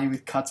naked body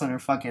with cuts on her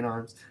fucking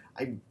arms.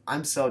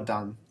 I'm so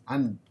done.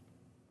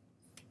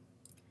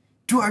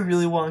 Do I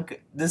really want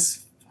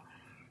this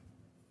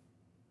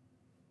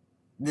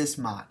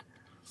mod?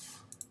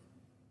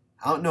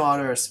 I don't know how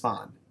to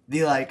respond.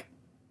 Be like,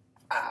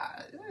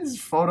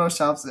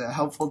 Photoshop's a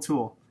helpful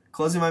tool.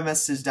 Closing my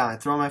messages down, I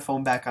throw my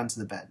phone back onto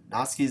the bed.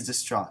 Natsuki is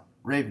distraught.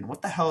 Raven,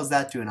 what the hell is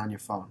that doing on your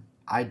phone?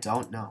 I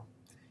don't know.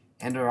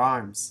 And her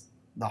arms.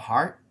 The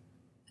heart?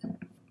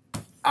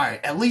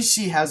 Alright, at least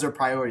she has her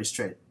priorities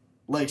straight.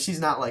 Like,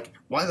 she's not like,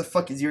 why the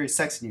fuck is Yuri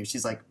sexing you?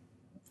 She's like,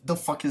 the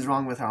fuck is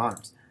wrong with her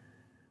arms?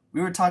 We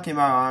were talking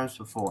about her arms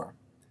before.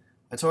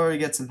 I told her to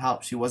get some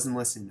help. She wasn't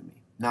listening to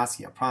me.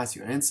 Natsuki, I promise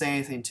you, I didn't say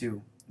anything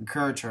to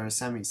encourage her to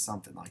send me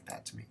something like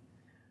that to me.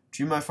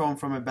 Drew my phone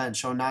from my bed and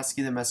showed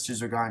Natsuki the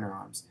messages regarding her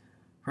arms.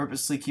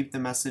 Purposely keep the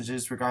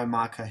messages regarding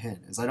Maka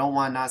hidden, as I don't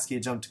want Natsuki to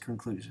jump to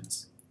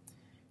conclusions.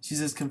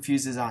 She's as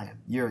confused as I am.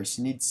 Yuri,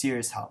 she needs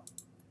serious help.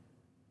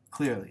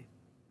 Clearly.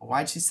 But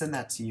why'd she send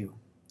that to you?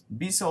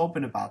 Be so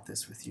open about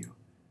this with you.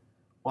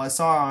 Well, I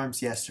saw her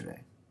arms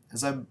yesterday.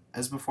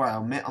 As before, I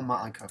omit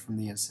Amaka from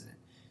the incident.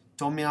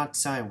 told me not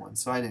to tell anyone,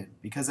 so I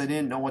didn't. Because I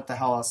didn't know what the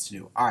hell else to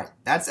do. Alright,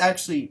 that's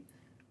actually...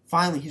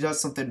 Finally, he does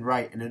something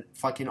right and it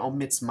fucking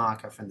omits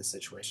Maka from the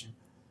situation.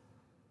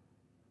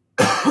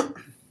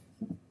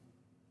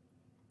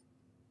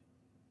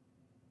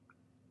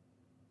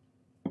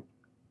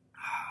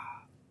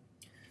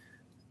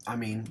 I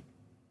mean,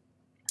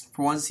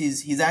 for once,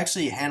 he's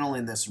actually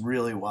handling this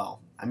really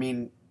well. I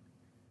mean,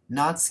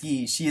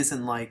 Natsuki, she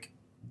isn't, like,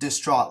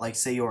 distraught like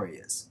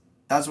Sayori is.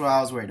 That's what I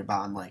was worried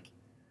about. I'm like,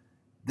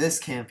 this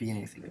can't be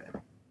anything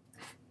good.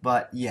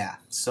 But, yeah,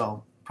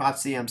 so,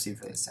 props to the MC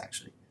for this,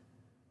 actually.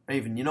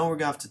 Raven, you know we're going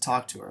to have to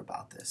talk to her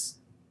about this.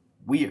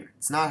 Weird.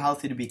 It's not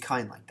healthy to be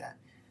kind like that.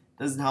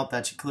 Doesn't help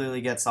that she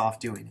clearly gets off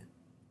doing it.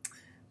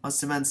 Must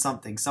have been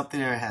something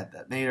in her head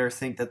that made her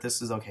think that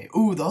this was okay.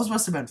 Ooh, those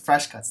must have been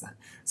fresh cuts then.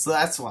 So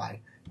that's why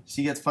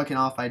she gets fucking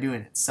off by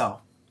doing it. So,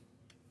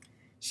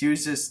 she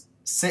was just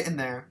sitting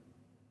there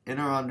in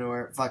her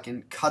underwear,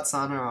 fucking cuts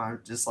on her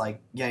arm, just like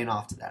getting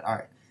off to that.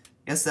 Alright.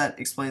 Guess that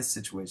explains the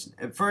situation.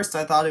 At first,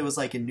 I thought it was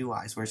like in New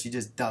Eyes, where she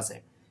just does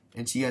it.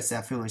 And she gets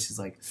that feeling, she's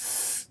like,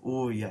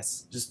 oh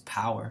yes, just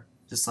power.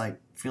 Just like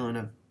feeling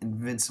of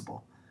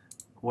invincible.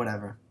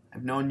 Whatever.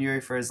 I've known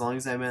Yuri for as long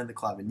as I've been at the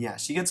club, and yeah,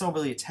 she gets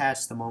overly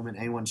attached the moment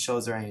anyone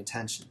shows her any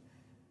attention.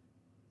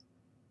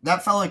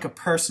 That felt like a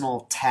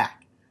personal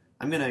attack.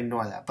 I'm gonna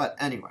ignore that, but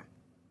anyway.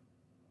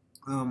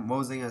 What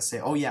was I gonna say?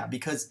 Oh yeah,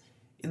 because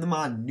in the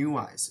mod New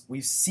Eyes,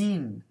 we've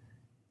seen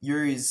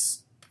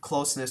Yuri's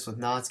closeness with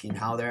Natsuki and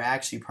how they're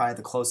actually probably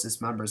the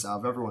closest members out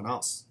of everyone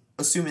else.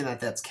 Assuming that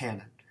that's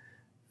canon.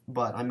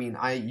 But, I mean,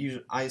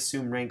 I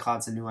assume Rain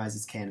Clouds and New Eyes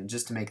is canon,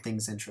 just to make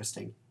things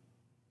interesting.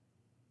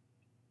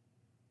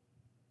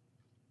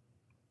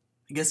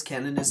 I guess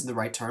canon isn't the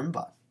right term,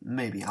 but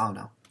maybe, I don't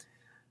know.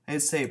 I hate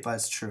to say it, but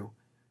it's true.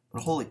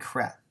 But holy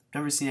crap,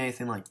 I've never seen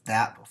anything like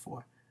that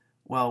before.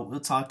 Well, we'll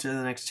talk to her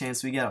the next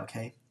chance we get,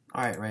 okay?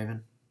 Alright,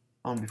 Raven.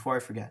 Oh, and before I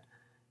forget,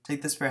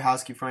 take this spare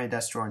house key from my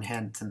desk drawer and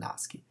hand it to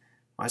Natsuki. To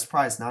my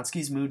surprise,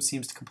 Natsuki's mood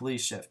seems to completely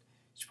shift.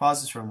 She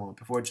pauses for a moment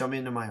before jumping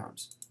into my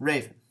arms.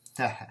 Raven.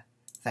 Haha.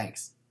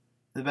 Thanks.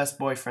 You're the best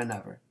boyfriend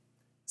ever.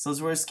 So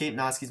those words escape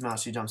Natsuki's mouth.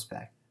 She jumps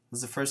back. This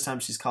is the first time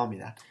she's called me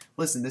that.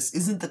 Listen, this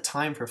isn't the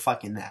time for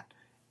fucking that.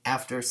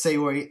 After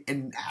Sayori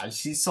and as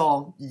she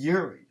saw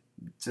Yuri.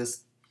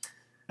 Just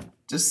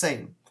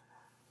saying.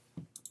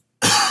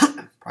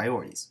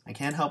 Priorities. I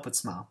can't help but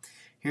smile.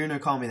 Hearing her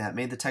call me that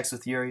made the text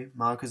with Yuri,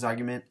 Monaco's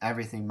argument,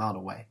 everything melt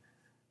away.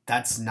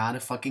 That's not a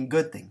fucking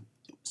good thing.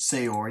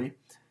 Sayori.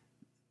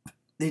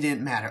 They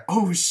didn't matter.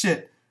 Oh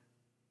shit.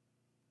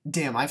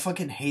 Damn, I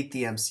fucking hate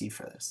the MC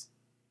for this.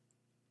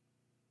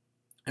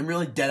 I'm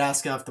really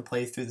deadass gonna have to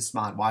play through this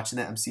mod, watching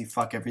the MC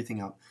fuck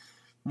everything up.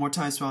 More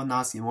times spelled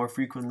Natsuki, the more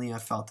frequently I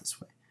felt this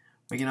way.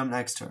 Waking up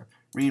next to her,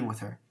 reading with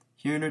her,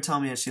 hearing her tell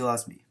me that she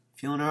loves me,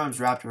 feeling her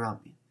arms wrapped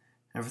around me.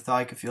 Never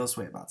thought I could feel this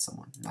way about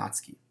someone.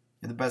 Natsuki,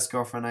 you're the best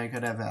girlfriend I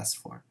could have asked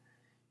for.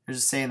 You're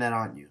just saying that,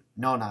 aren't you?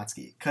 No,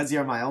 Natsuki, because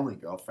you're my only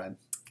girlfriend.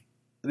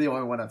 The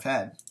only one I've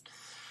had.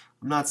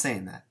 I'm not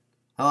saying that.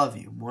 I love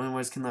you, more than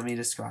words can let me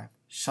describe.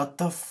 Shut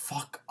the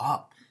fuck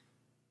up.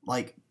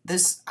 Like,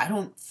 this, I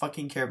don't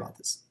fucking care about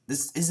this.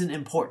 This isn't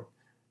important.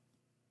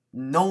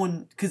 No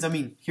one, because, I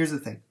mean, here's the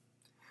thing.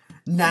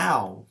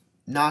 Now,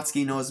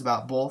 Natsuki knows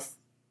about both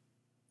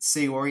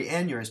Sayori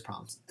and Yuri's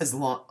problems,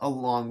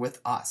 along with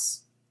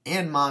us,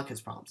 and Monka's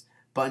problems.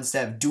 But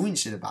instead of doing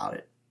shit about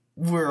it,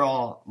 we're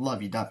all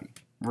lovey-dovey,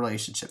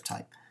 relationship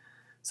type.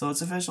 So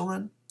it's official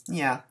then?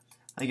 Yeah,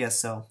 I guess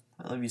so.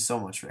 I love you so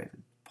much,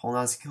 Raven. Pull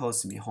Natsuki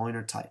close to me, holding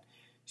her tight.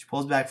 She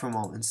pulls back for a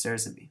moment and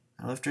stares at me.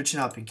 I lift her chin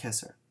up and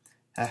kiss her.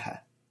 Haha.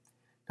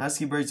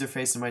 Natsuki buries her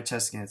face in my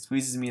chest again and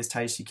squeezes me as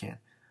tight as she can.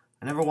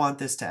 I never want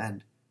this to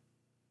end.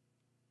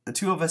 The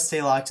two of us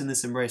stay locked in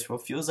this embrace for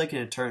what feels like an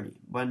eternity,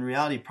 but in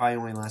reality probably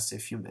only lasted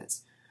a few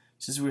minutes.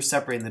 Just as we were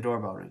separating, the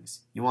doorbell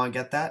rings. You want to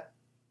get that?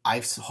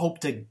 I hope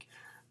to...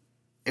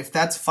 If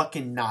that's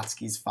fucking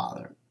Natsuki's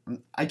father.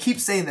 I keep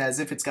saying that as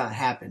if it's gonna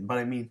happen, but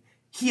I mean,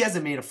 he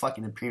hasn't made a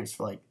fucking appearance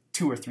for like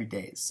 2 or 3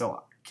 days, so I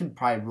can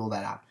probably rule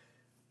that out.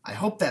 I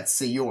hope that's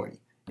Sayori,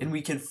 and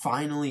we can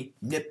finally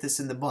nip this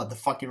in the bud. The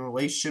fucking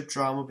relationship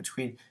drama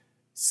between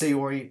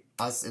Sayori,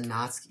 us, and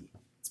Natsuki.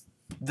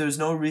 There's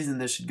no reason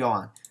this should go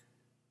on.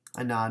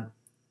 I nod.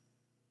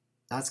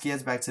 Natsuki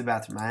heads back to the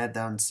bathroom. I head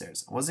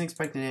downstairs. I wasn't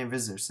expecting any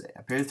visitors today.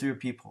 I peered through a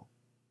peephole.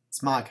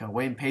 It's Maka,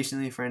 waiting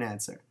patiently for an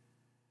answer.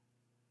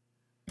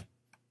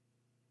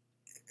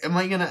 Am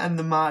I gonna end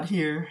the mod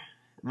here?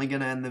 Am I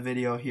gonna end the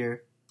video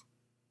here?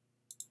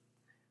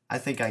 I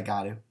think I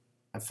got to.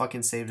 I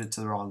fucking saved it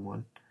to the wrong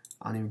one.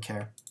 I don't even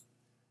care.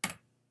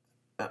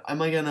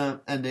 Am I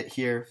gonna end it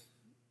here?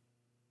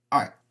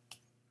 Alright.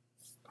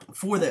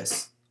 For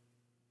this.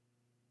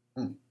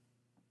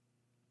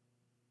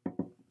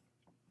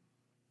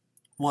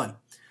 One,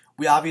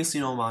 we obviously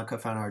know Monica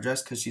found our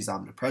address because she's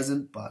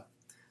omnipresent, but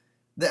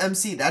the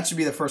MC, that should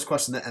be the first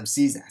question the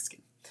MC's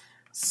asking.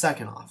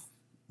 Second off,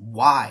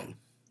 why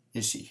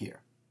is she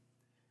here?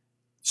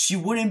 She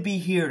wouldn't be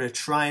here to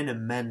try and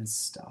amend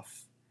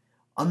stuff.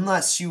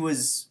 Unless she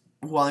was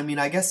well, I mean,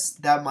 I guess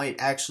that might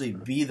actually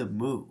be the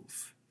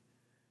move.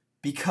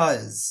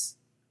 Because,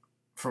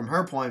 from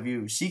her point of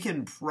view, she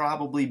can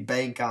probably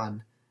bank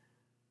on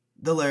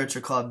the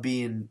Literature Club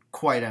being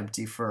quite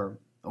empty for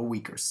a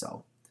week or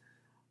so.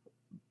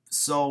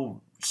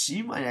 So,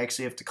 she might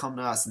actually have to come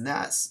to us, and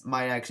that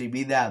might actually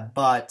be that.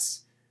 But,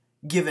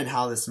 given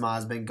how this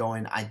mod's been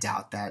going, I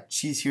doubt that.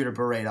 She's here to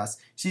berate us.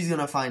 She's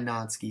gonna find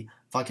Natsuki,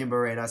 fucking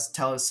berate us,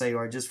 tell us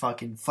Sayori, just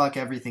fucking fuck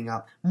everything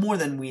up. More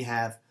than we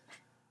have.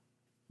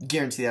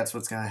 Guarantee that's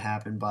what's gonna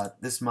happen,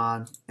 but this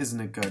mod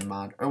isn't a good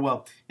mod. Or,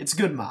 well, it's a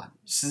good mod.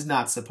 This is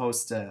not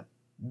supposed to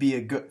be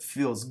a good,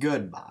 feels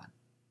good mod.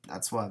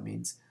 That's what it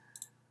means.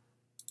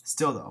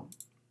 Still, though,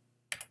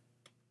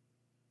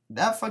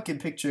 that fucking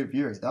picture of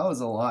Yuri, that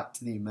was a lot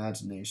to the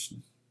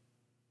imagination.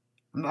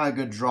 I'm not a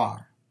good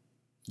drawer.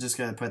 Just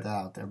gonna put that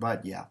out there,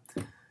 but yeah.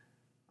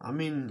 I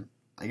mean,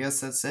 I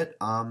guess that's it.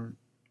 I've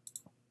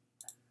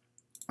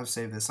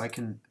saved this. I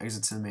can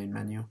exit to the main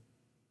menu.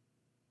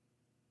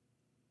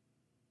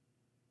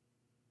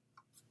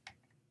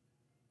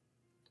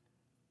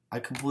 I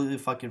completely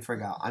fucking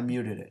forgot. I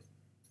muted it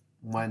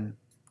when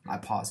I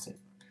paused it.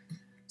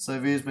 So the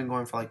video's been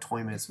going for like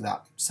 20 minutes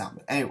without sound.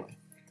 But anyway,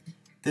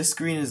 this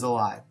screen is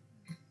alive.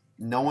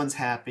 No one's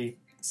happy.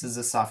 This is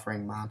a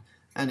suffering mod.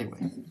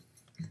 Anyway.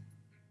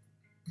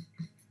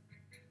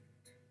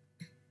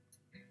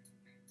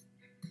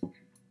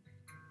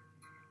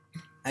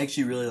 I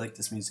actually really like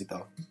this music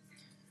though.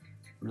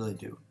 Really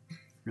do.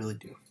 Really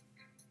do.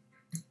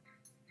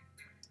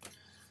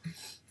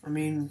 I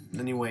mean,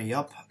 anyway,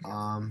 yup.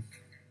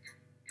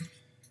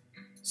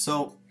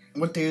 So,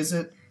 what day is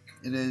it?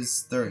 It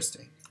is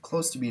Thursday.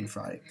 Close to being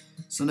Friday.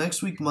 So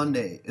next week,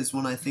 Monday, is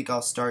when I think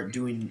I'll start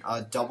doing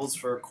doubles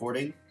for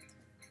recording.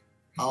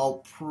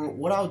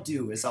 What I'll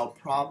do is I'll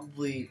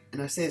probably, and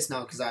I say this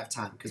now because I have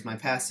time, because my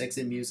past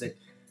Exit Music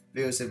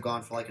videos have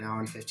gone for like an hour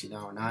and 15,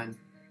 hour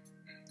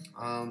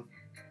 9.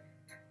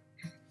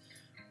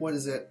 What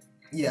is it?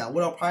 Yeah,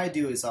 what I'll probably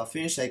do is I'll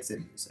finish Exit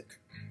Music.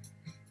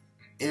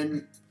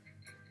 And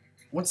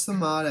what's the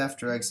mod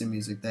after Exit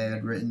Music they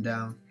had written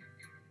down?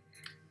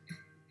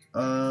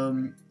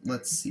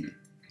 Let's see.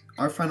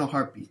 Our Final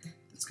Heartbeat.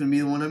 It's going to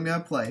be the one I'm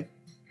going to play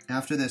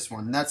after this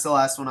one. And that's the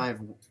last one I've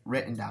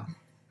written down.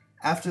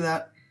 After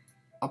that,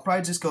 I'll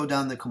probably just go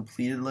down the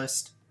completed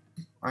list.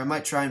 Or I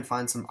might try and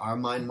find some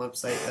Rmine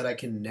website that I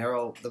can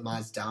narrow the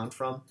mods down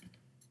from.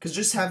 Because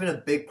just having a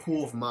big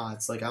pool of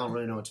mods, like, I don't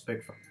really know what to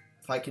pick from.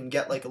 If I can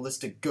get, like, a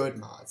list of good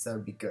mods, that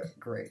would be good.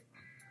 Great.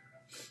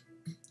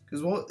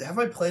 Because, well, have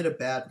I played a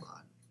bad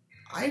mod?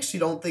 I actually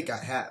don't think I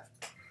have.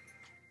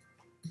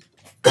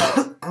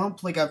 I don't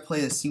think I've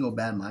played a single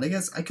bad mod. I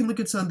guess I can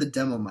look at some of the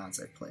demo mods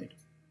I played.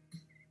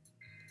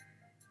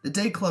 The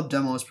Day Club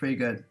demo was pretty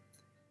good.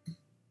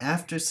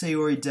 After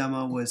Sayori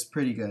demo was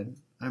pretty good.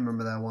 I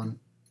remember that one.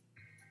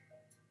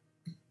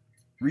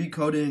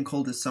 Recoded and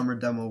Coldest Summer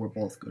demo were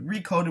both good.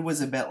 Recoded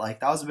was a bit like,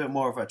 that was a bit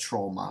more of a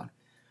troll mod.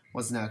 It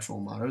wasn't an actual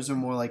mod. It was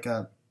more like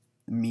a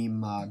meme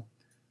mod.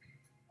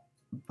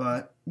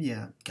 But,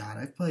 yeah, God,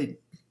 I've played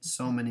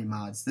so many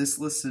mods. This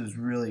list is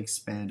really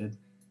expanded.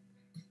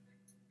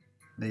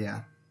 But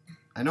yeah,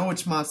 I know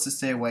which mods to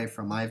stay away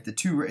from. I have the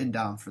 2 written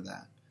down for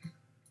that.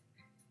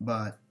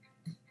 But,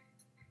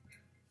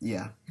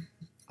 yeah.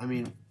 I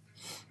mean,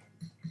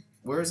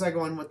 where is I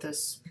going with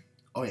this?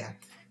 Oh yeah.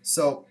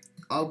 So,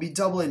 I'll be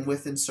doubling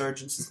with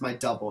Insurgents as my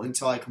double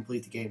until I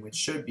complete the game, which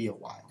should be a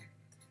while.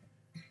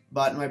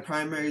 But my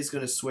primary is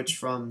going to switch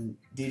from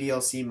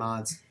DDLC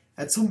mods.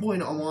 At some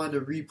point, I wanted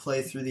to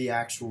replay through the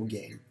actual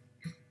game.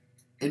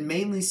 And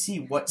mainly see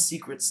what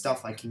secret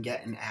stuff I can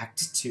get in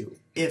Act 2,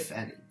 if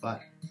any.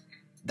 But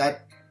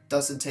that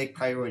doesn't take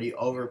priority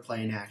over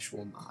playing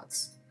actual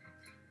mods.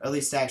 Or at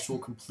least actual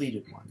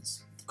completed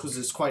ones. Because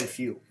there's quite a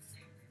few.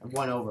 I've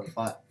went over,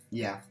 but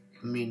yeah.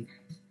 I mean,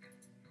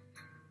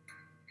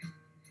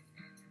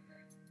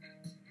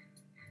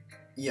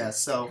 yeah,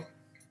 so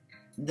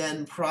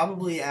then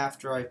probably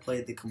after I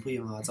played the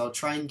completed mods, I'll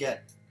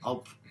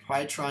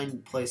probably try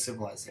and play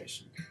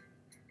Civilization.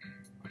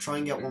 Try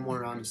and get one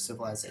more round of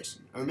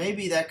Civilization. Or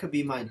maybe that could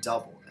be my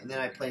double, and then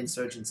I play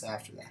Insurgents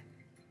after that.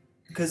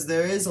 Because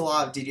there is a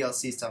lot of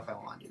DDLC stuff I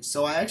want to do.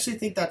 So I actually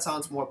think that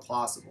sounds more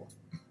plausible.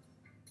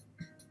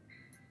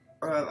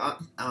 Or I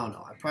don't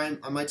know.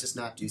 I might just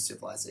not do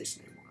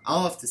Civilization anymore.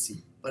 I'll have to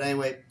see. But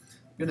anyway,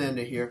 I'm going to end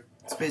it here.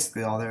 It's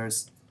basically all there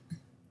is.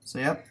 So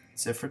yep,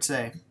 that's it for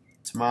today.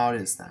 Tomorrow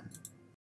it is then.